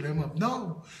 we show them up.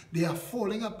 Now they are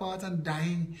falling apart and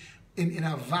dying in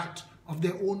a vat of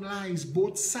their own lies.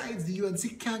 Both sides, the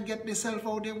UNC can't get themselves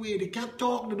out of their way. They can't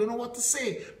talk. They don't know what to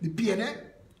say. The PNM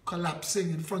collapsing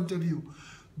in front of you.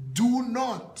 Do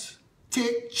not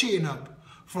take chain up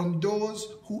from those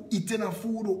who eating a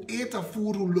food, who ate a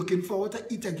food, who looking forward to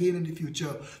eat again in the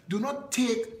future. Do not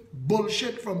take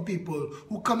bullshit from people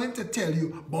who come in to tell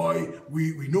you, boy,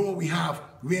 we know what we have,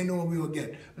 we know what we will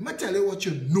get. Let me tell you what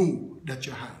you know that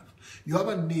you have. You have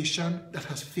a nation that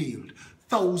has failed.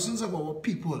 Thousands of our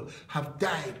people have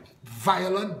died,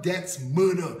 violent deaths,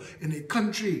 murder in a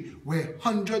country where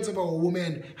hundreds of our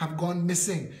women have gone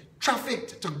missing,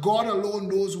 trafficked to God alone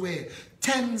knows where.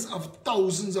 Tens of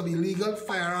thousands of illegal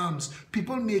firearms,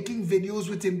 people making videos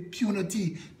with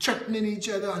impunity, threatening each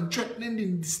other and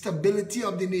threatening the stability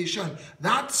of the nation.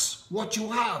 That's what you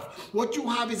have. What you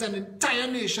have is an entire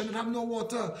nation that have no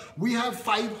water. We have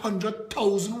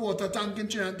 500,000 water tanks in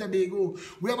Trinidad and Tobago.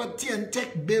 We have a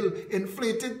TNTech bill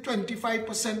inflated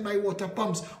 25% by water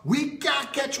pumps. We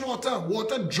can't catch water.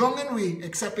 Water drowning we,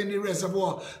 except in the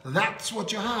reservoir. That's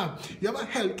what you have. You have a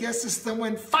healthcare system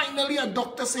when finally a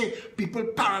doctor say people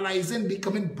paralyzing,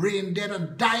 becoming brain dead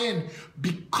and dying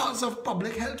because of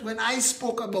public health. When I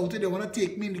spoke about it, they want to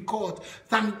take me in the court.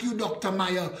 Thank you, Dr.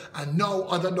 Meyer. And now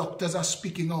other doctors are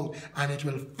speaking out and it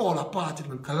will fall apart. It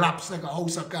will collapse like a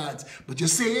house of cards. But you're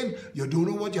saying you don't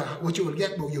know what you will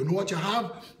get, but you know what you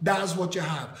have. That's what you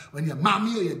have. When your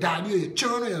mommy or your daddy or your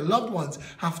children or your loved ones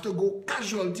have to go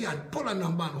casualty and pull a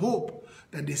number and hope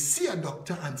that they see a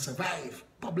doctor and survive.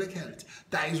 Public health,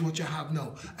 that is what you have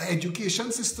now. An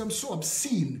education system so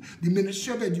obscene. The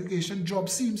Ministry of Education job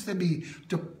seems to be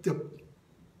to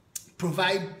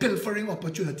provide pilfering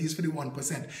opportunities for the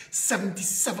 1%.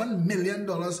 $77 million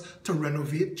to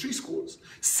renovate 3 schools.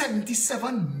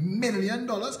 $77 million.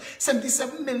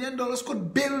 $77 million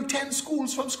could build 10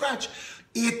 schools from scratch.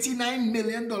 $89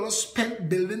 million spent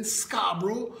building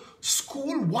Scarborough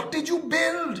School. What did you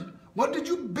build? What did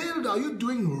you build? Are you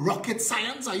doing rocket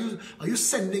science? Are you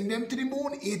sending them to the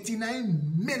moon?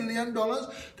 $89 million?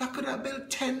 That could have built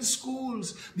 10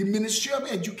 schools. The Ministry of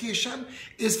Education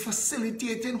is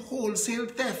facilitating wholesale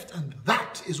theft, and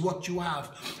that is what you have.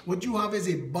 What you have is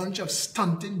a bunch of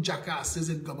stunting jackasses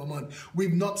in government.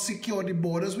 We've not secured the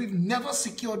borders. We've never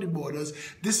secured the borders,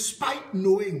 despite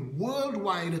knowing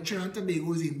worldwide that Trinidad and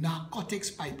Tobago is a narcotics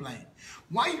pipeline.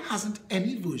 Why hasn't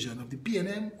any version of the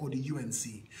PNM or the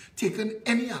UNC taken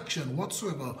any action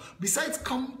whatsoever besides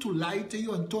come to lie to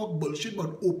you and talk bullshit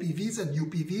about OPVs and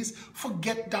UPVs?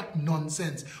 Forget that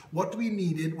nonsense. What we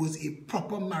needed was a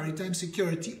proper maritime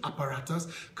security apparatus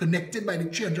connected by the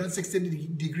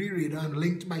 360-degree radar and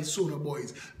linked by sonar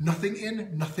buoys. Nothing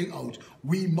in, nothing out.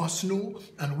 We must know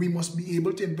and we must be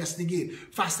able to investigate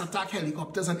fast attack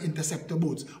helicopters and interceptor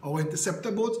boats. Our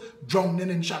interceptor boats drowning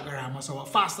in Chaguaramas. Our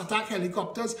fast attack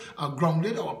helicopters are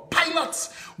grounded. Our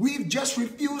pilots, we've just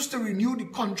refused to renew the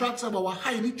contracts of our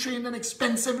highly trained and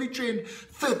expensively trained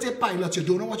 30 pilots. You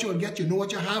don't know what you'll get, you know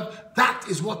what you have. That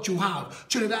is what you have.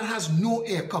 Trinidad has no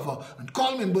air cover. And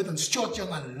Colin Burt and Stuart Young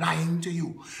are lying to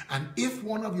you. And if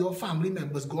one of your family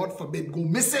members, God forbid, go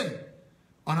missing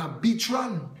on a beach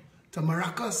run to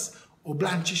Maracas or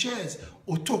Blanchishes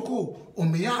or Toco or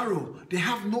Mayaro, they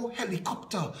have no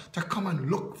helicopter to come and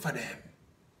look for them.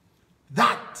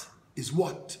 That is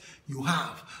what you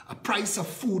have. A price of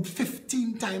food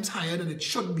 15 times higher than it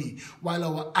should be, while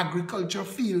our agriculture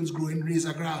fields growing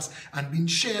razor grass and being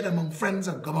shared among friends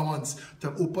of governments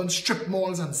to open strip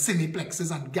malls and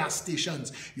cineplexes and gas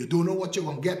stations. You don't know what you're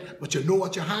going to get, but you know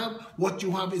what you have. What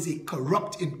you have is a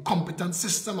corrupt, incompetent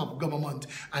system of government,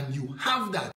 and you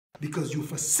have that because you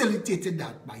facilitated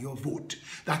that by your vote.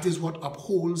 That is what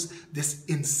upholds this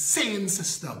insane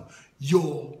system,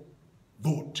 your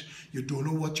vote. You don't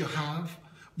know what you have.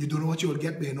 You don't know what you will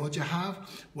get, but you know what you have.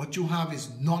 What you have is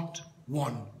not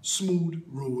one smooth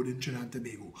road in Trinidad and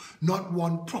Tobago. Not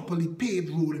one properly paved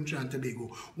road in Trinidad and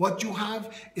Tobago. What you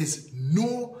have is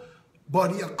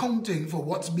nobody accounting for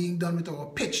what's being done with our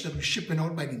pitch that we're shipping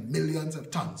out by the millions of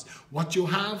tons. What you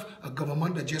have, a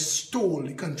government that just stole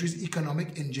the country's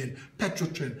economic engine,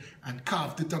 Petrotrin, and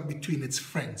carved it up between its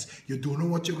friends. You don't know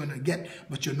what you're going to get,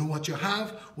 but you know what you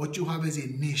have. What you have is a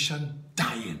nation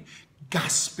dying,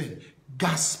 gasping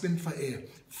for air,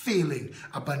 failing.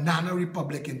 A banana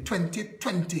republic in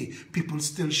 2020, people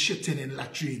still shitting in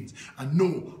latrines. And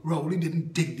no, Rowley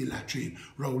didn't dig the latrine.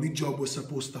 Rowley's job was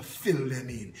supposed to fill them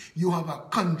in. You have a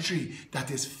country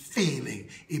that is failing.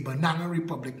 A banana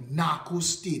republic, narco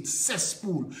state,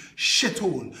 cesspool,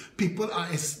 shithole. People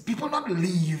not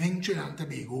leaving Trinidad and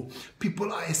Tobago.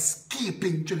 People are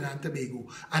escaping Trinidad and Tobago.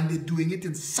 And they're doing it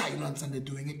in silence and they're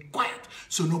doing it quiet.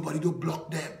 So nobody do block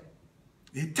them.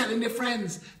 They're telling their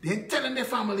friends. They ain't telling their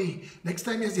family. Next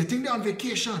time you think they're on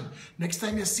vacation. Next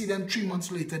time you see them 3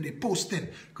 months later, they're posting.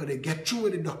 Because they get through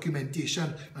with the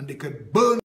documentation and they could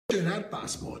burn their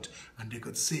passport. And they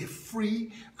could say,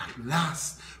 free at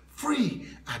last. Free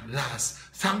at last.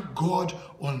 Thank God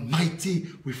Almighty,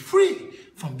 we're free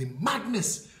from the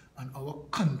madness. And our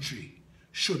country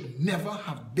should never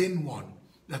have been one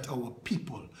that our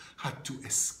people had to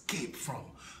escape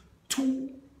from. 2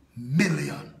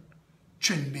 million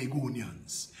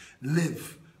Trinbagonians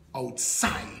live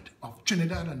outside of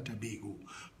Trinidad and Tobago.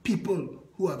 People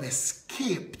who have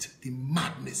escaped the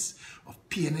madness of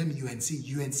PNM, UNC,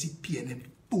 PNM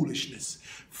foolishness.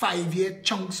 5-year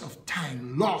chunks of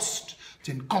time lost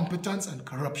to incompetence and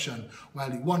corruption,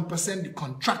 while the 1%, the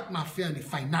contract mafia and the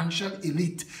financial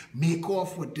elite make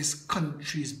off with this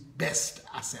country's best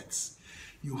assets.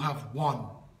 You have one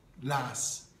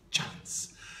last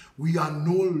chance. We are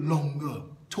no longer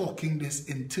talking this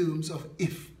in terms of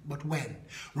if, but when.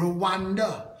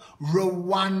 Rwanda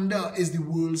is the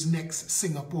world's next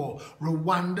Singapore.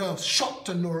 Rwanda shot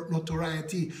to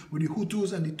notoriety with the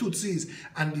Hutus and the Tutsis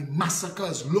and the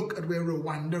massacres. Look at where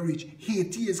Rwanda reached.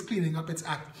 Haiti is cleaning up its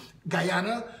act.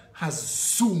 Guyana has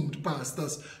zoomed past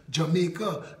us.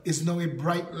 Jamaica is now a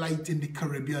bright light in the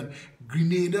Caribbean.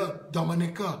 Grenada,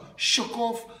 Dominica shook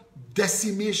off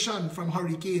decimation from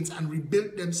hurricanes and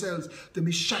rebuilt themselves to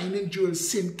be shining jewels.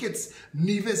 St. Kitts,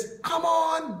 Nevis, come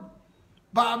on!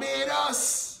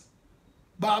 Barbados!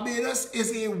 Barbados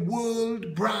is a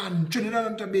world brand. Trinidad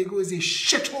and Tobago is a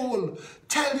shithole.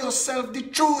 Tell yourself the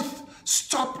truth.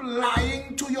 Stop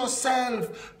lying to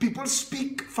yourself. People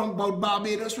speak about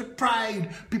Barbados with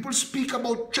pride. People speak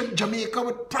about Jamaica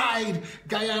with pride.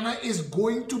 Guyana is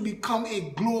going to become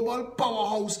a global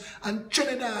powerhouse, and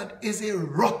Trinidad is a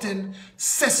rotten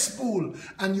cesspool,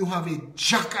 and you have a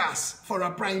jackass for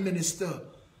a prime minister.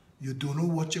 You don't know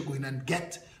what you're going to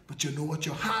get, but you know what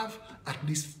you have. At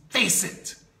least face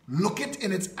it. Look it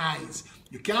in its eyes.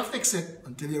 You can't fix it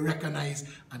until you recognize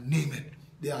and name it.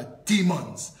 There are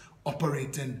demons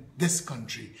operating this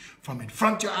country from in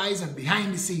front of your eyes and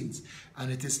behind the scenes.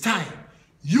 And it is time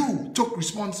you took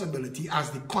responsibility, as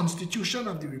the Constitution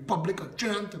of the Republic of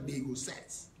Trinidad and Tobago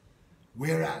says.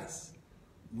 Whereas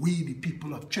we, the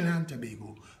people of Trinidad and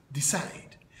Tobago,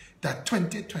 decide that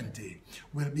 2020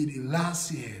 will be the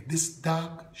last year this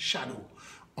dark shadow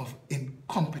of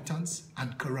incompetence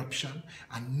and corruption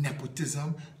and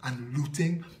nepotism and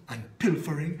looting and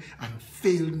pilfering and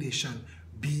failed nation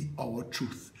be our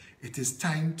truth. It is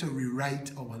time to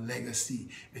rewrite our legacy.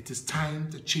 It is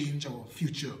time to change our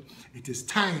future. It is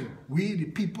time we, the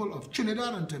people of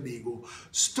Trinidad and Tobago,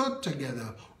 stood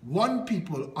together, one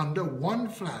people under one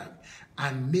flag,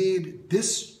 and made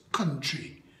this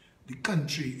country the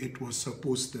country it was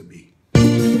supposed to be.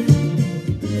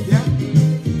 Yeah?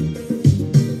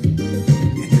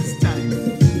 It is time.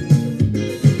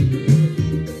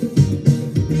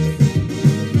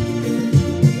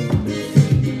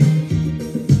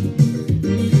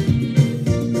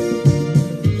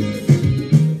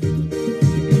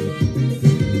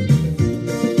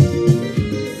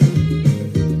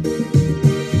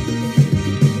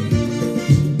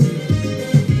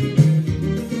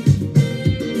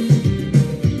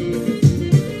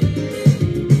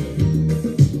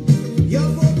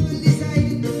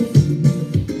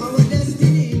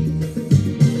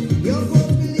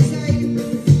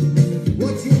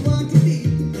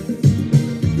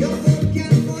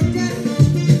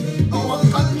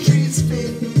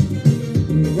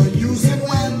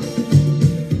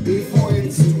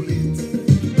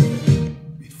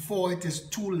 It is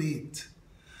too late.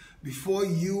 Before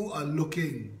you are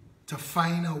looking to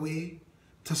find a way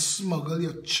to smuggle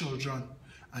your children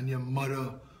and your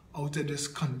mother out of this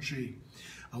country,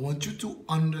 I want you to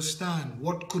understand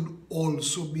what could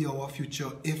also be our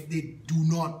future if they do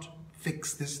not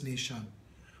fix this nation.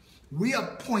 We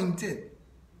appointed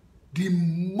the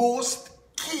most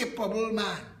capable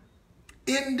man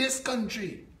in this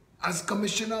country as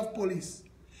Commissioner of Police.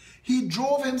 He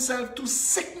drove himself to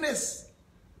sickness,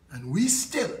 and we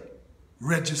still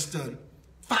registered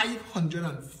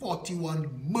 541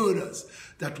 murders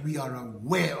that we are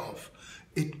aware of.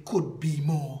 It could be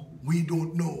more. We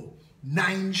don't know.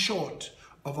 9 short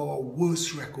of our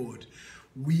worst record.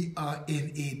 We are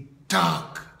in a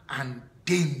dark and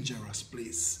dangerous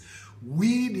place.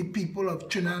 We, the people of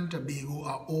Trinidad and Tobago,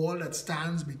 are all that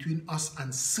stands between us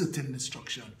and certain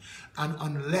destruction. And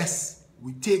unless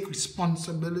we take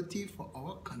responsibility for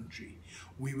our country,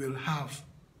 we will have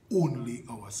only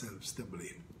ourselves to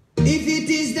blame. If it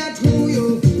is that who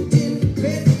you're voting,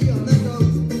 crazy or not out.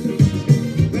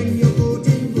 When you're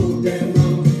voting, vote them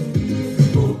out.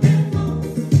 Vote them out.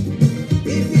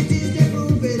 If it is the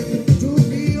proven to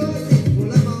be only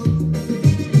full amount.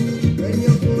 When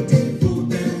you're voting, vote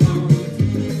them out.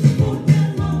 Vote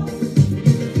them out.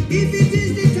 If it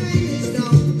is the time is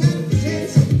now that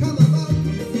change should come about.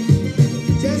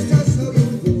 Just as how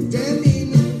you vote them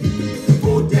in,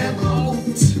 Vote them out.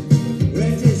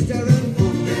 register and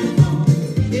vote them out.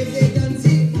 If they don't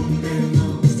see,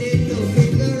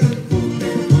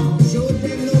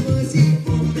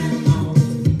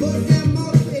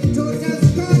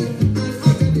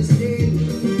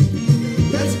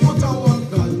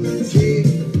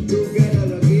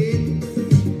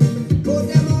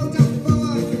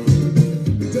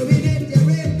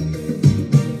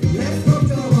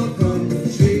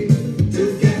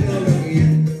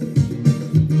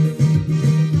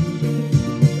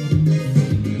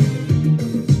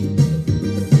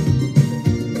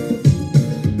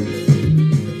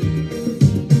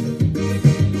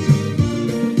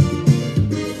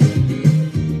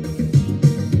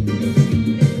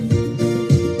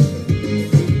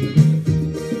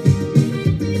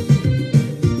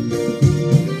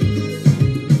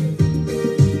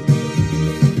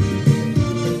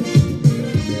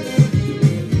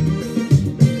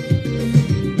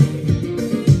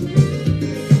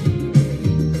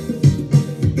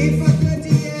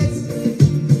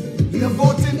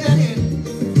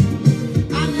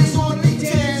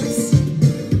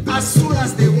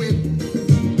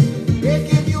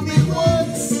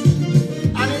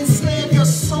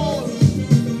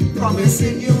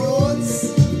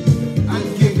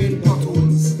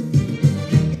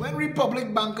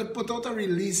 could put out a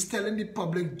release telling the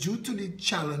public due to the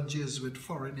challenges with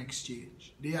foreign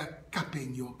exchange, they are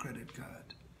capping your credit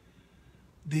card.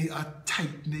 They are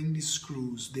tightening the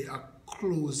screws. They are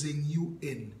closing you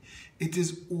in. It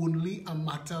is only a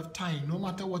matter of time, no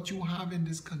matter what you have in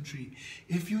this country.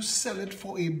 If you sell it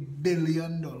for $1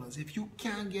 billion, if you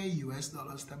can't get US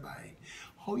dollars to buy,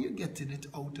 how you getting it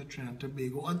out of Trinidad and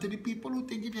Tobago? And to the people who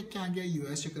think if you can't get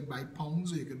US, you could buy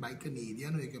pounds, or you could buy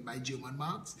Canadian, or you could buy German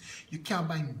marks. You can't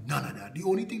buy none of that. The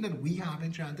only thing that we have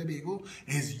in Trinidad and Tobago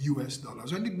is US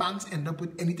dollars. When the banks end up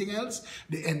with anything else,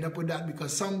 they end up with that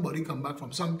because somebody come back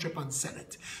from some trip and sell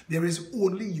it. There is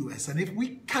only US. And if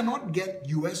we cannot get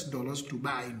US dollars to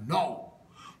buy now,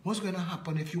 what's going to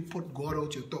happen if you put God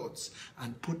out your thoughts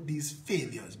and put these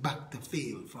failures back to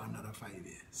fail for another 5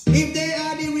 years? If they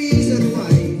are the reason why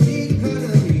the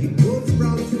economy goes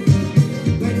wrong,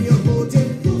 when you're voting,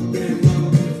 vote them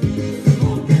out.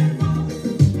 Vote them out.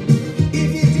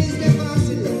 If it is the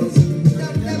passing laws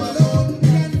that them alone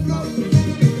can flout,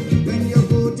 when you're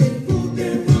voting, vote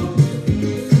them out.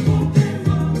 Vote them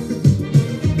out.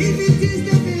 If it is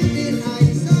the building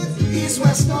ISIS, East,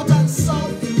 west, north, and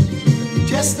south,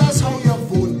 just as how you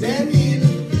vote them in.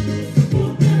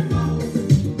 vote them out.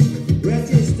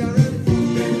 Register and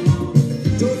vote them out.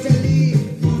 Totally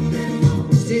vote them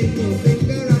out. Stick your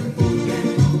finger and vote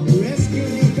them out. Rescue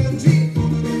the country.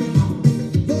 Vote them out.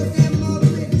 Vote them out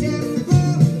with tempo.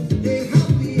 They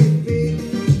happy and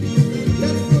pain.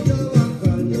 Let's put our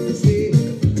country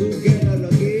together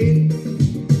again.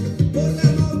 Vote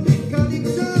them out with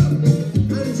calypso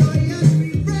and joyous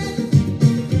refrain.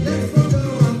 Let's put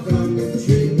our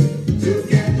country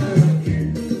together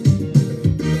again.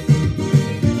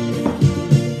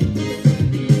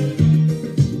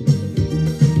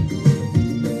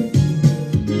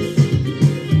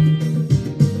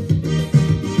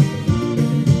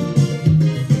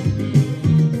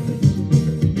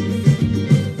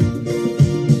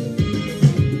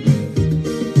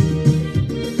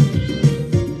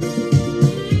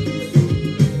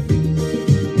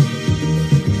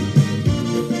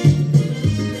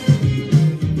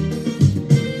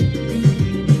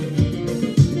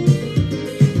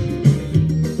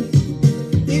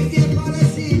 If their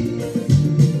policy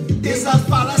Is a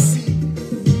fallacy,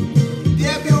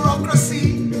 their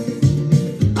bureaucracy,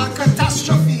 a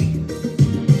catastrophe.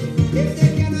 if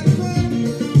they cannot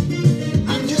work,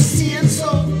 I'm just seeing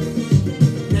so.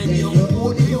 Then you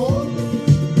only hope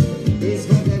it's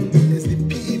for them to is the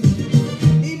PEP.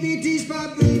 if it is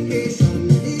publication,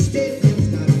 these statements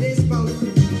that they spout.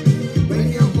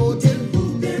 When you're voting,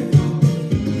 Vote them out.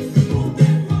 Vote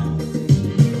them out.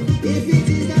 If it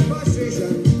is that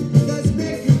frustration, does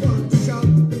make you want to shout.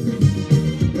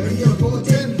 when you're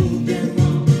voting, Vote them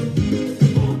out.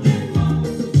 Vote them out.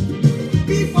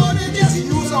 before they just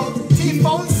use out,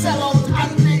 T-phone sell out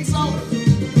and things out.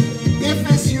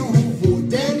 If it's you who vote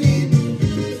them in,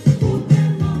 Vote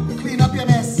them out. clean up your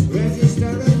mess. Register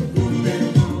and vote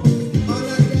them out. All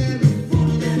of them,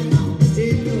 vote them out.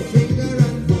 Stick your finger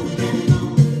and vote them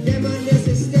out. Them and the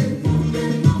system, vote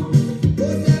them out.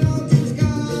 Vote them out in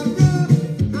Scarborough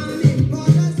and in Port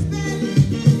of Spain.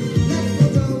 Let's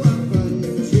put our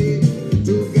country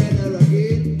together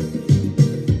again.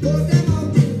 Vote them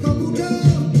out in Komuto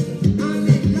and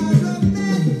in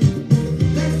Laromet.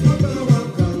 Let's put our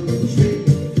country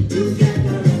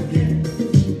together again.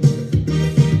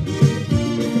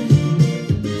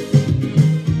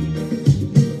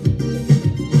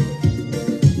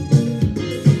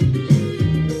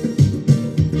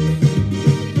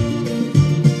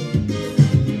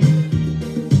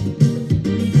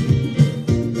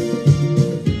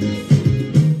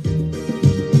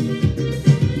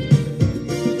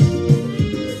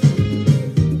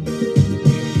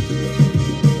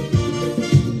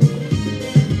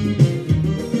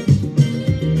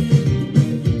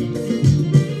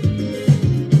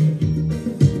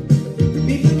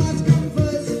 People must come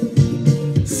first.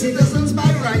 Citizens by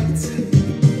right,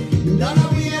 none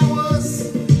of we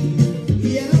was.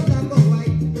 Yellow, black, or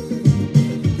white.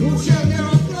 Who shelter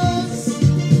of clothes,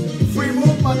 free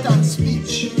movement and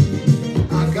speech,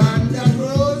 a gun that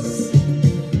grows,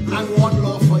 and one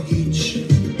law for each.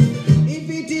 If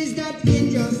it is that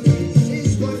injustice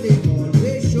is what they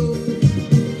always show.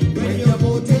 When you're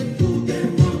voting, Vote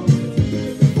them out.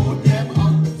 vote them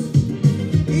out.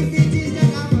 If it is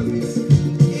that avarice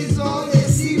It's all they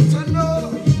seem to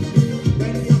know.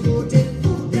 when you're voting,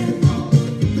 vote them out.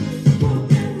 Vote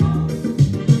them out.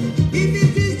 If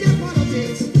it is their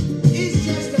politics, it's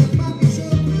just a puppy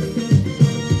show.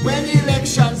 When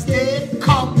elections day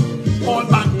come, all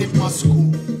bandit must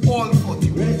go, all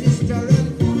 40. Register and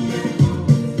vote them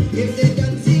out. If they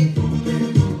don't see, vote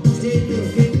them out.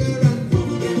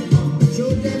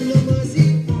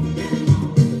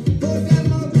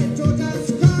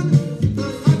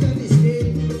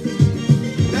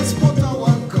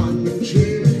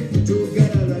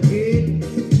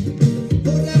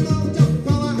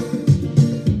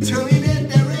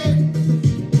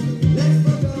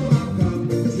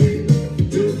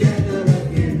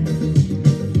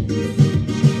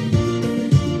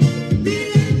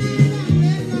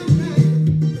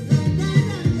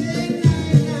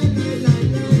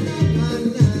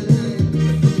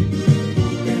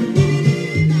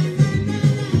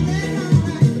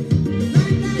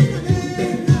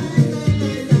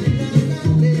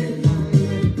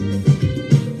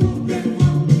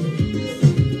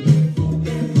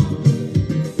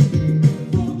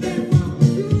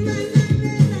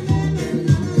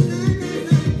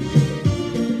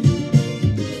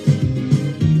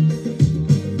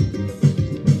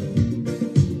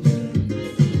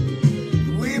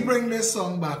 this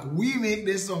song back. We make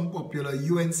this song popular.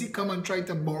 UNC come and try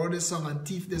to borrow this song and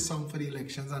thief this song for the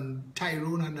elections. And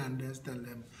Tyrone Hernandez tell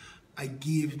them, I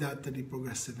gave that to the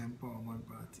Progressive Empowerment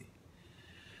Party.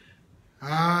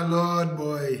 Ah, Lord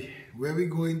boy, where we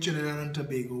going, Trinidad and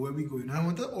Tobago, where we going? And I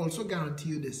want to also guarantee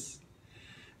you this.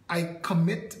 I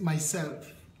commit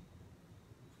myself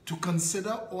to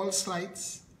consider all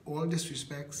slights, all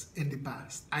disrespects in the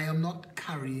past. I am not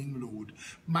carrying load.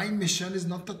 My mission is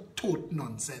not to tote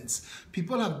nonsense.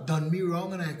 People have done me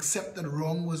wrong and I accept that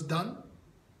wrong was done,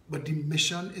 but the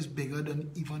mission is bigger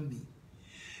than even me.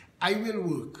 I will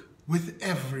work with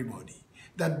everybody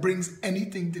that brings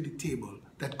anything to the table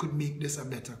that could make this a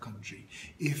better country.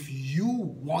 If you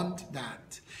want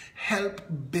that, help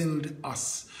build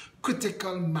us.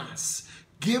 Critical mass.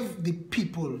 Give the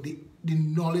people the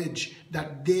knowledge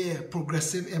that their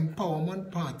Progressive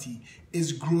Empowerment Party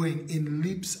is growing in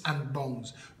leaps and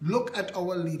bounds. Look at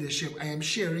our leadership. I am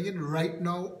sharing it right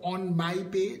now on my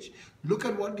page. Look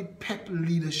at what the PEP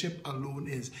leadership alone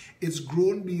is. It's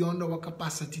grown beyond our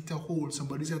capacity to hold.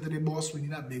 Somebody said to the boss, we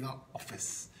need a bigger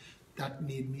office. That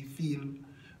made me feel,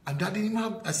 and that didn't even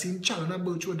have, I seen Chalana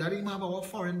Birchwood, that didn't even have our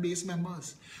foreign-based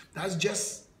members. That's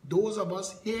just those of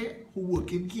us here who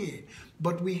work in here.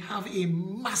 But we have a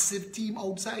massive team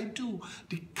outside too.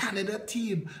 The Canada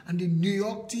team and the New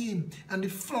York team and the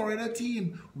Florida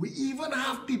team. We even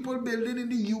have people building in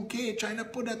the UK trying to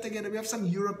put that together. We have some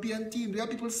European teams. We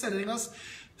have people sending us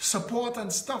support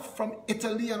and stuff from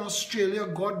Italy and Australia.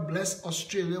 God bless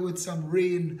Australia with some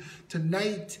rain.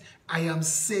 Tonight I am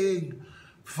saying,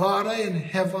 Father in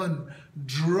heaven,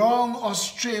 drown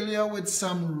Australia with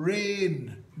some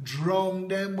rain. Drown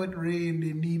them with rain.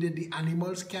 They need it. The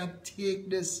animals can't take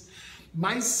this.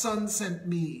 My son sent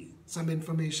me some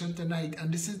information tonight,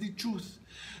 and this is the truth,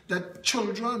 that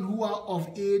children who are of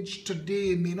age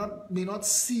today may not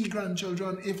see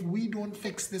grandchildren if we don't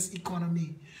fix this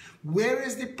economy. Where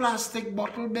is the plastic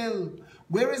bottle bill?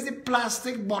 Where is the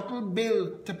plastic bottle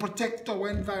bill to protect our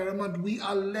environment? We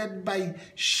are led by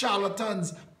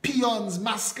charlatans, peons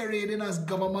masquerading as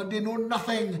government. They know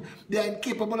nothing. They are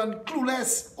incapable and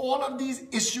clueless. All of these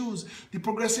issues. The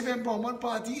Progressive Empowerment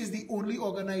Party is the only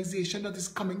organization that is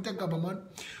coming to government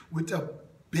with a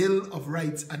Bill of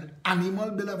Rights, an animal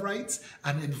Bill of Rights,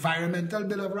 an environmental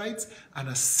Bill of Rights, and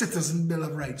a citizen Bill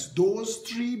of Rights. Those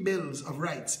three bills of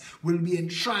rights will be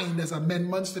enshrined as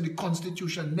amendments to the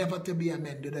Constitution, never to be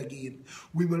amended again.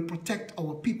 We will protect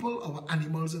our people, our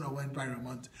animals, and our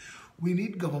environment. We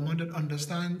need government that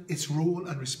understands its role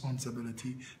and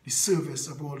responsibility, the service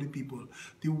of all the people.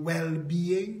 The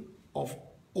well-being of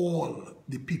all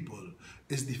the people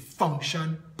is the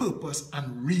function, purpose,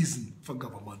 and reason for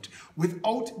government.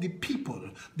 Without the people,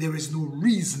 there is no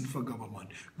reason for government.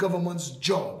 Government's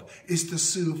job is to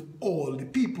serve all the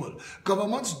people.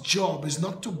 Government's job is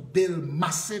not to build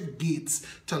massive gates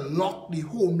to lock the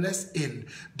homeless in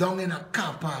down in a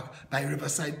car park by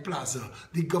Riverside Plaza.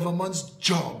 The government's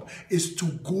job is to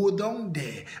go down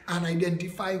there and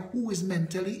identify who is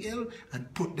mentally ill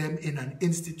and put them in an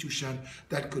institution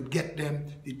that could get them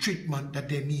the treatment that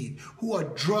they need. Who are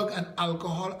drug and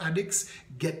alcohol addicts,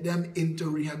 get them into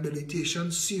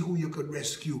rehabilitation, see who you could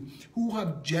rescue. Who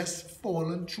have just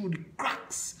fallen through the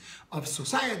cracks of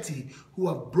society, who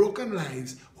have broken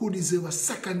lives, who deserve a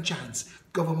second chance.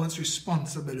 Government's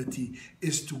responsibility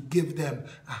is to give them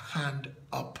a hand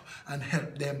up and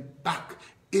help them back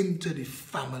into the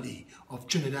family of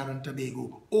Trinidad and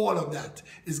Tobago. All of that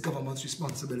is government's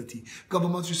responsibility.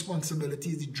 Government's responsibility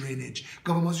is the drainage.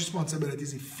 Government's responsibility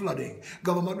is the flooding.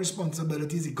 Government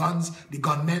responsibility is the guns, the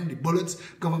gunmen, the bullets.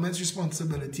 Government's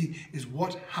responsibility is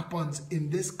what happens in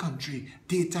this country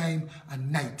daytime and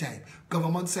nighttime.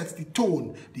 Government sets the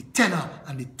tone, the tenor,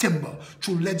 and the timbre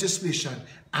through legislation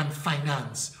and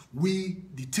finance. We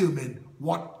determine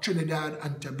what Trinidad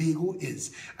and Tobago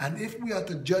is. And if we are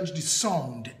to judge the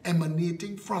sound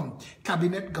emanating from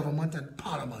cabinet, government, and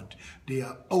parliament, they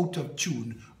are out of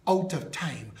tune, out of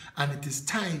time. And it is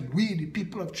time we, the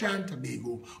people of Trinidad and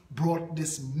Tobago, brought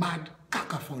this mad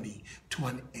cacophony to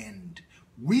an end.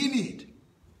 We need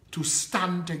to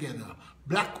stand together.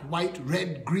 Black, white,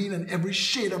 red, green, and every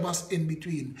shade of us in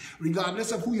between.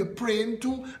 Regardless of who you're praying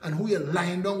to and who you're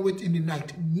lying down with in the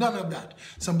night. None of that.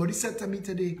 Somebody said to me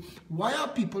today, why are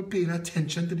people paying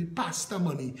attention to the pastor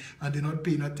money and they're not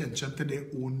paying attention to their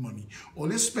own money? Or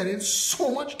they're spending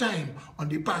so much time on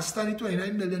the pastor and the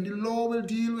 29 million. The law will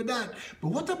deal with that. But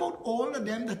what about all of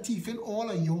them that thieving all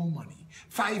of your money?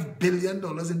 $5 billion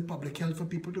in public health for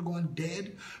people to go on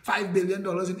dead. $5 billion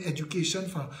in education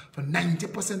for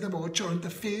 90% of our children to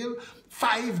fail.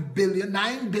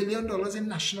 $9 billion in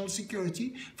national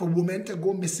security for women to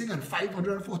go missing and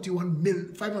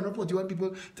 541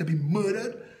 people to be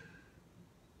murdered.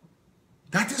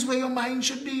 That is where your mind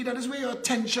should be. That is where your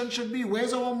attention should be.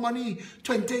 Where's our money?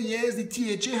 20 years, the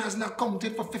THA has not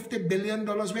accounted for $50 billion.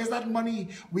 Where's that money?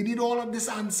 We need all of this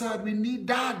answered. We need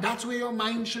that. That's where your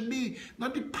mind should be.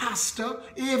 Not the pastor.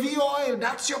 AV oil,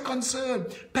 that's your concern.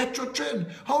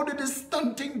 Petrotrin, how did this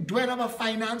stunting dwen of a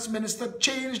finance minister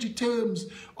change the terms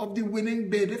of the winning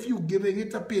bid if you're giving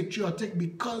it to Patriotic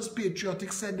because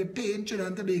Patriotic said they're paying Trinidad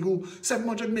and Tobago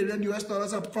 $700 million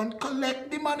up front?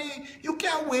 Collect the money. You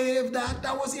can't waive that.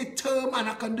 That was a term and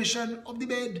a condition of the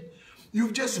bid.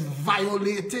 You've just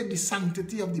violated the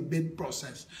sanctity of the bid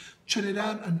process.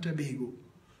 Trinidad and Tobago,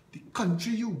 the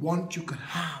country you want, you can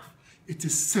have. It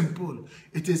is simple.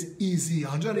 It is easy.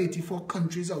 184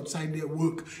 countries outside their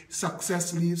work.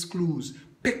 Success leaves clues.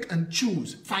 Pick and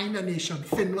choose. Find a nation.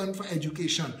 Finland for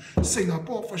education.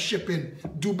 Singapore for shipping.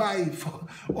 Dubai for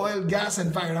oil, gas,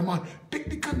 environment. Pick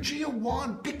the country you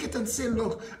want. Pick it and say,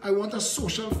 look, I want a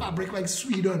social fabric like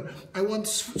Sweden. I want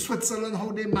Switzerland,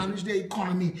 how they manage their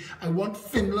economy. I want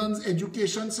Finland's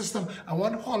education system. I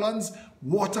want Holland's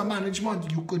water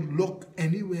management. You could look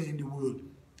anywhere in the world.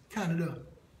 Canada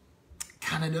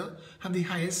have the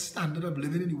highest standard of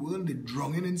living in the world. They're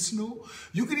drowning in snow.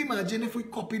 You can imagine if we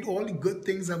copied all the good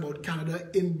things about Canada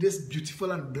in this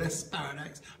beautiful and blessed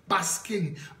paradise,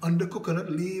 basking under coconut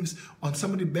leaves on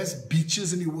some of the best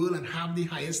beaches in the world and have the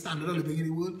highest standard of living in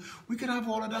the world. We can have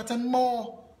all of that and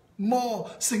more.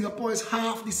 Singapore is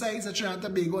half the size of Trinidad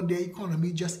and Tobago and their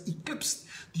economy just eclipsed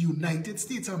the United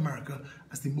States of America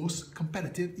as the most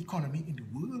competitive economy in the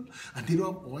world. And they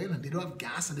don't have oil, and they don't have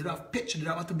gas, and they don't have pitch, and they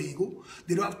don't have Tobago.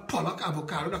 They don't have Pollock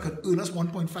avocado that could earn us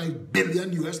 $1.5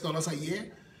 billion a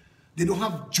year. They don't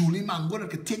have Julie mango that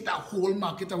could take that whole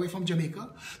market away from Jamaica.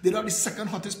 They don't have the second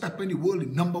hottest pepper in the world, the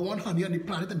 #1 honey on the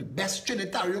planet, and the best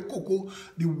Trinitario cocoa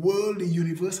the world, the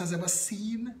universe has ever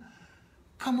seen.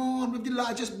 Come on, we have the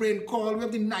largest brain coral, we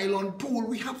have the nylon pool,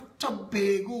 we have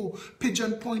Tobago.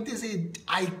 Pigeon Point is an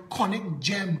iconic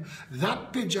gem.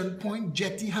 That Pigeon Point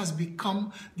jetty has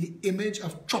become the image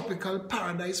of tropical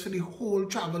paradise for the whole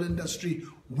travel industry.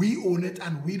 We own it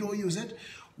and we don't use it.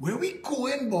 Where we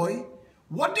going, boy?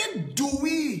 What did all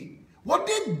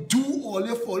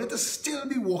you for it to still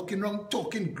be walking around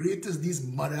talking great as these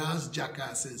mother-ass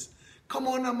jackasses? Come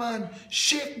on, now, man.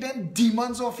 Shake them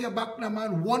demons off your back, now,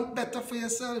 man. Want better for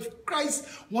yourself. Christ,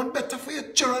 want better for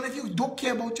your children if you don't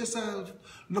care about yourself.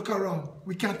 Look around.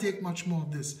 We can't take much more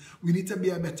of this. We need to be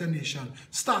a better nation.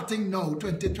 Starting now,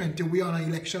 2020, we are on an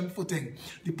election footing.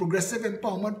 The Progressive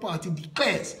Empowerment Party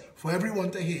declares for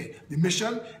everyone to hear, the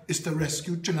mission is to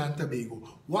rescue Trinidad and Tobago.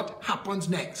 What happens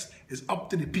next is up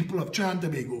to the people of Trinidad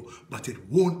and Tobago, but it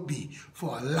won't be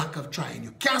for a lack of trying.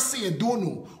 You can't say you don't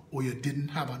know or you didn't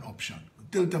have an option.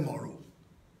 Until tomorrow,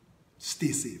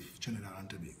 stay safe, Trinidad and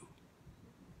Tobago.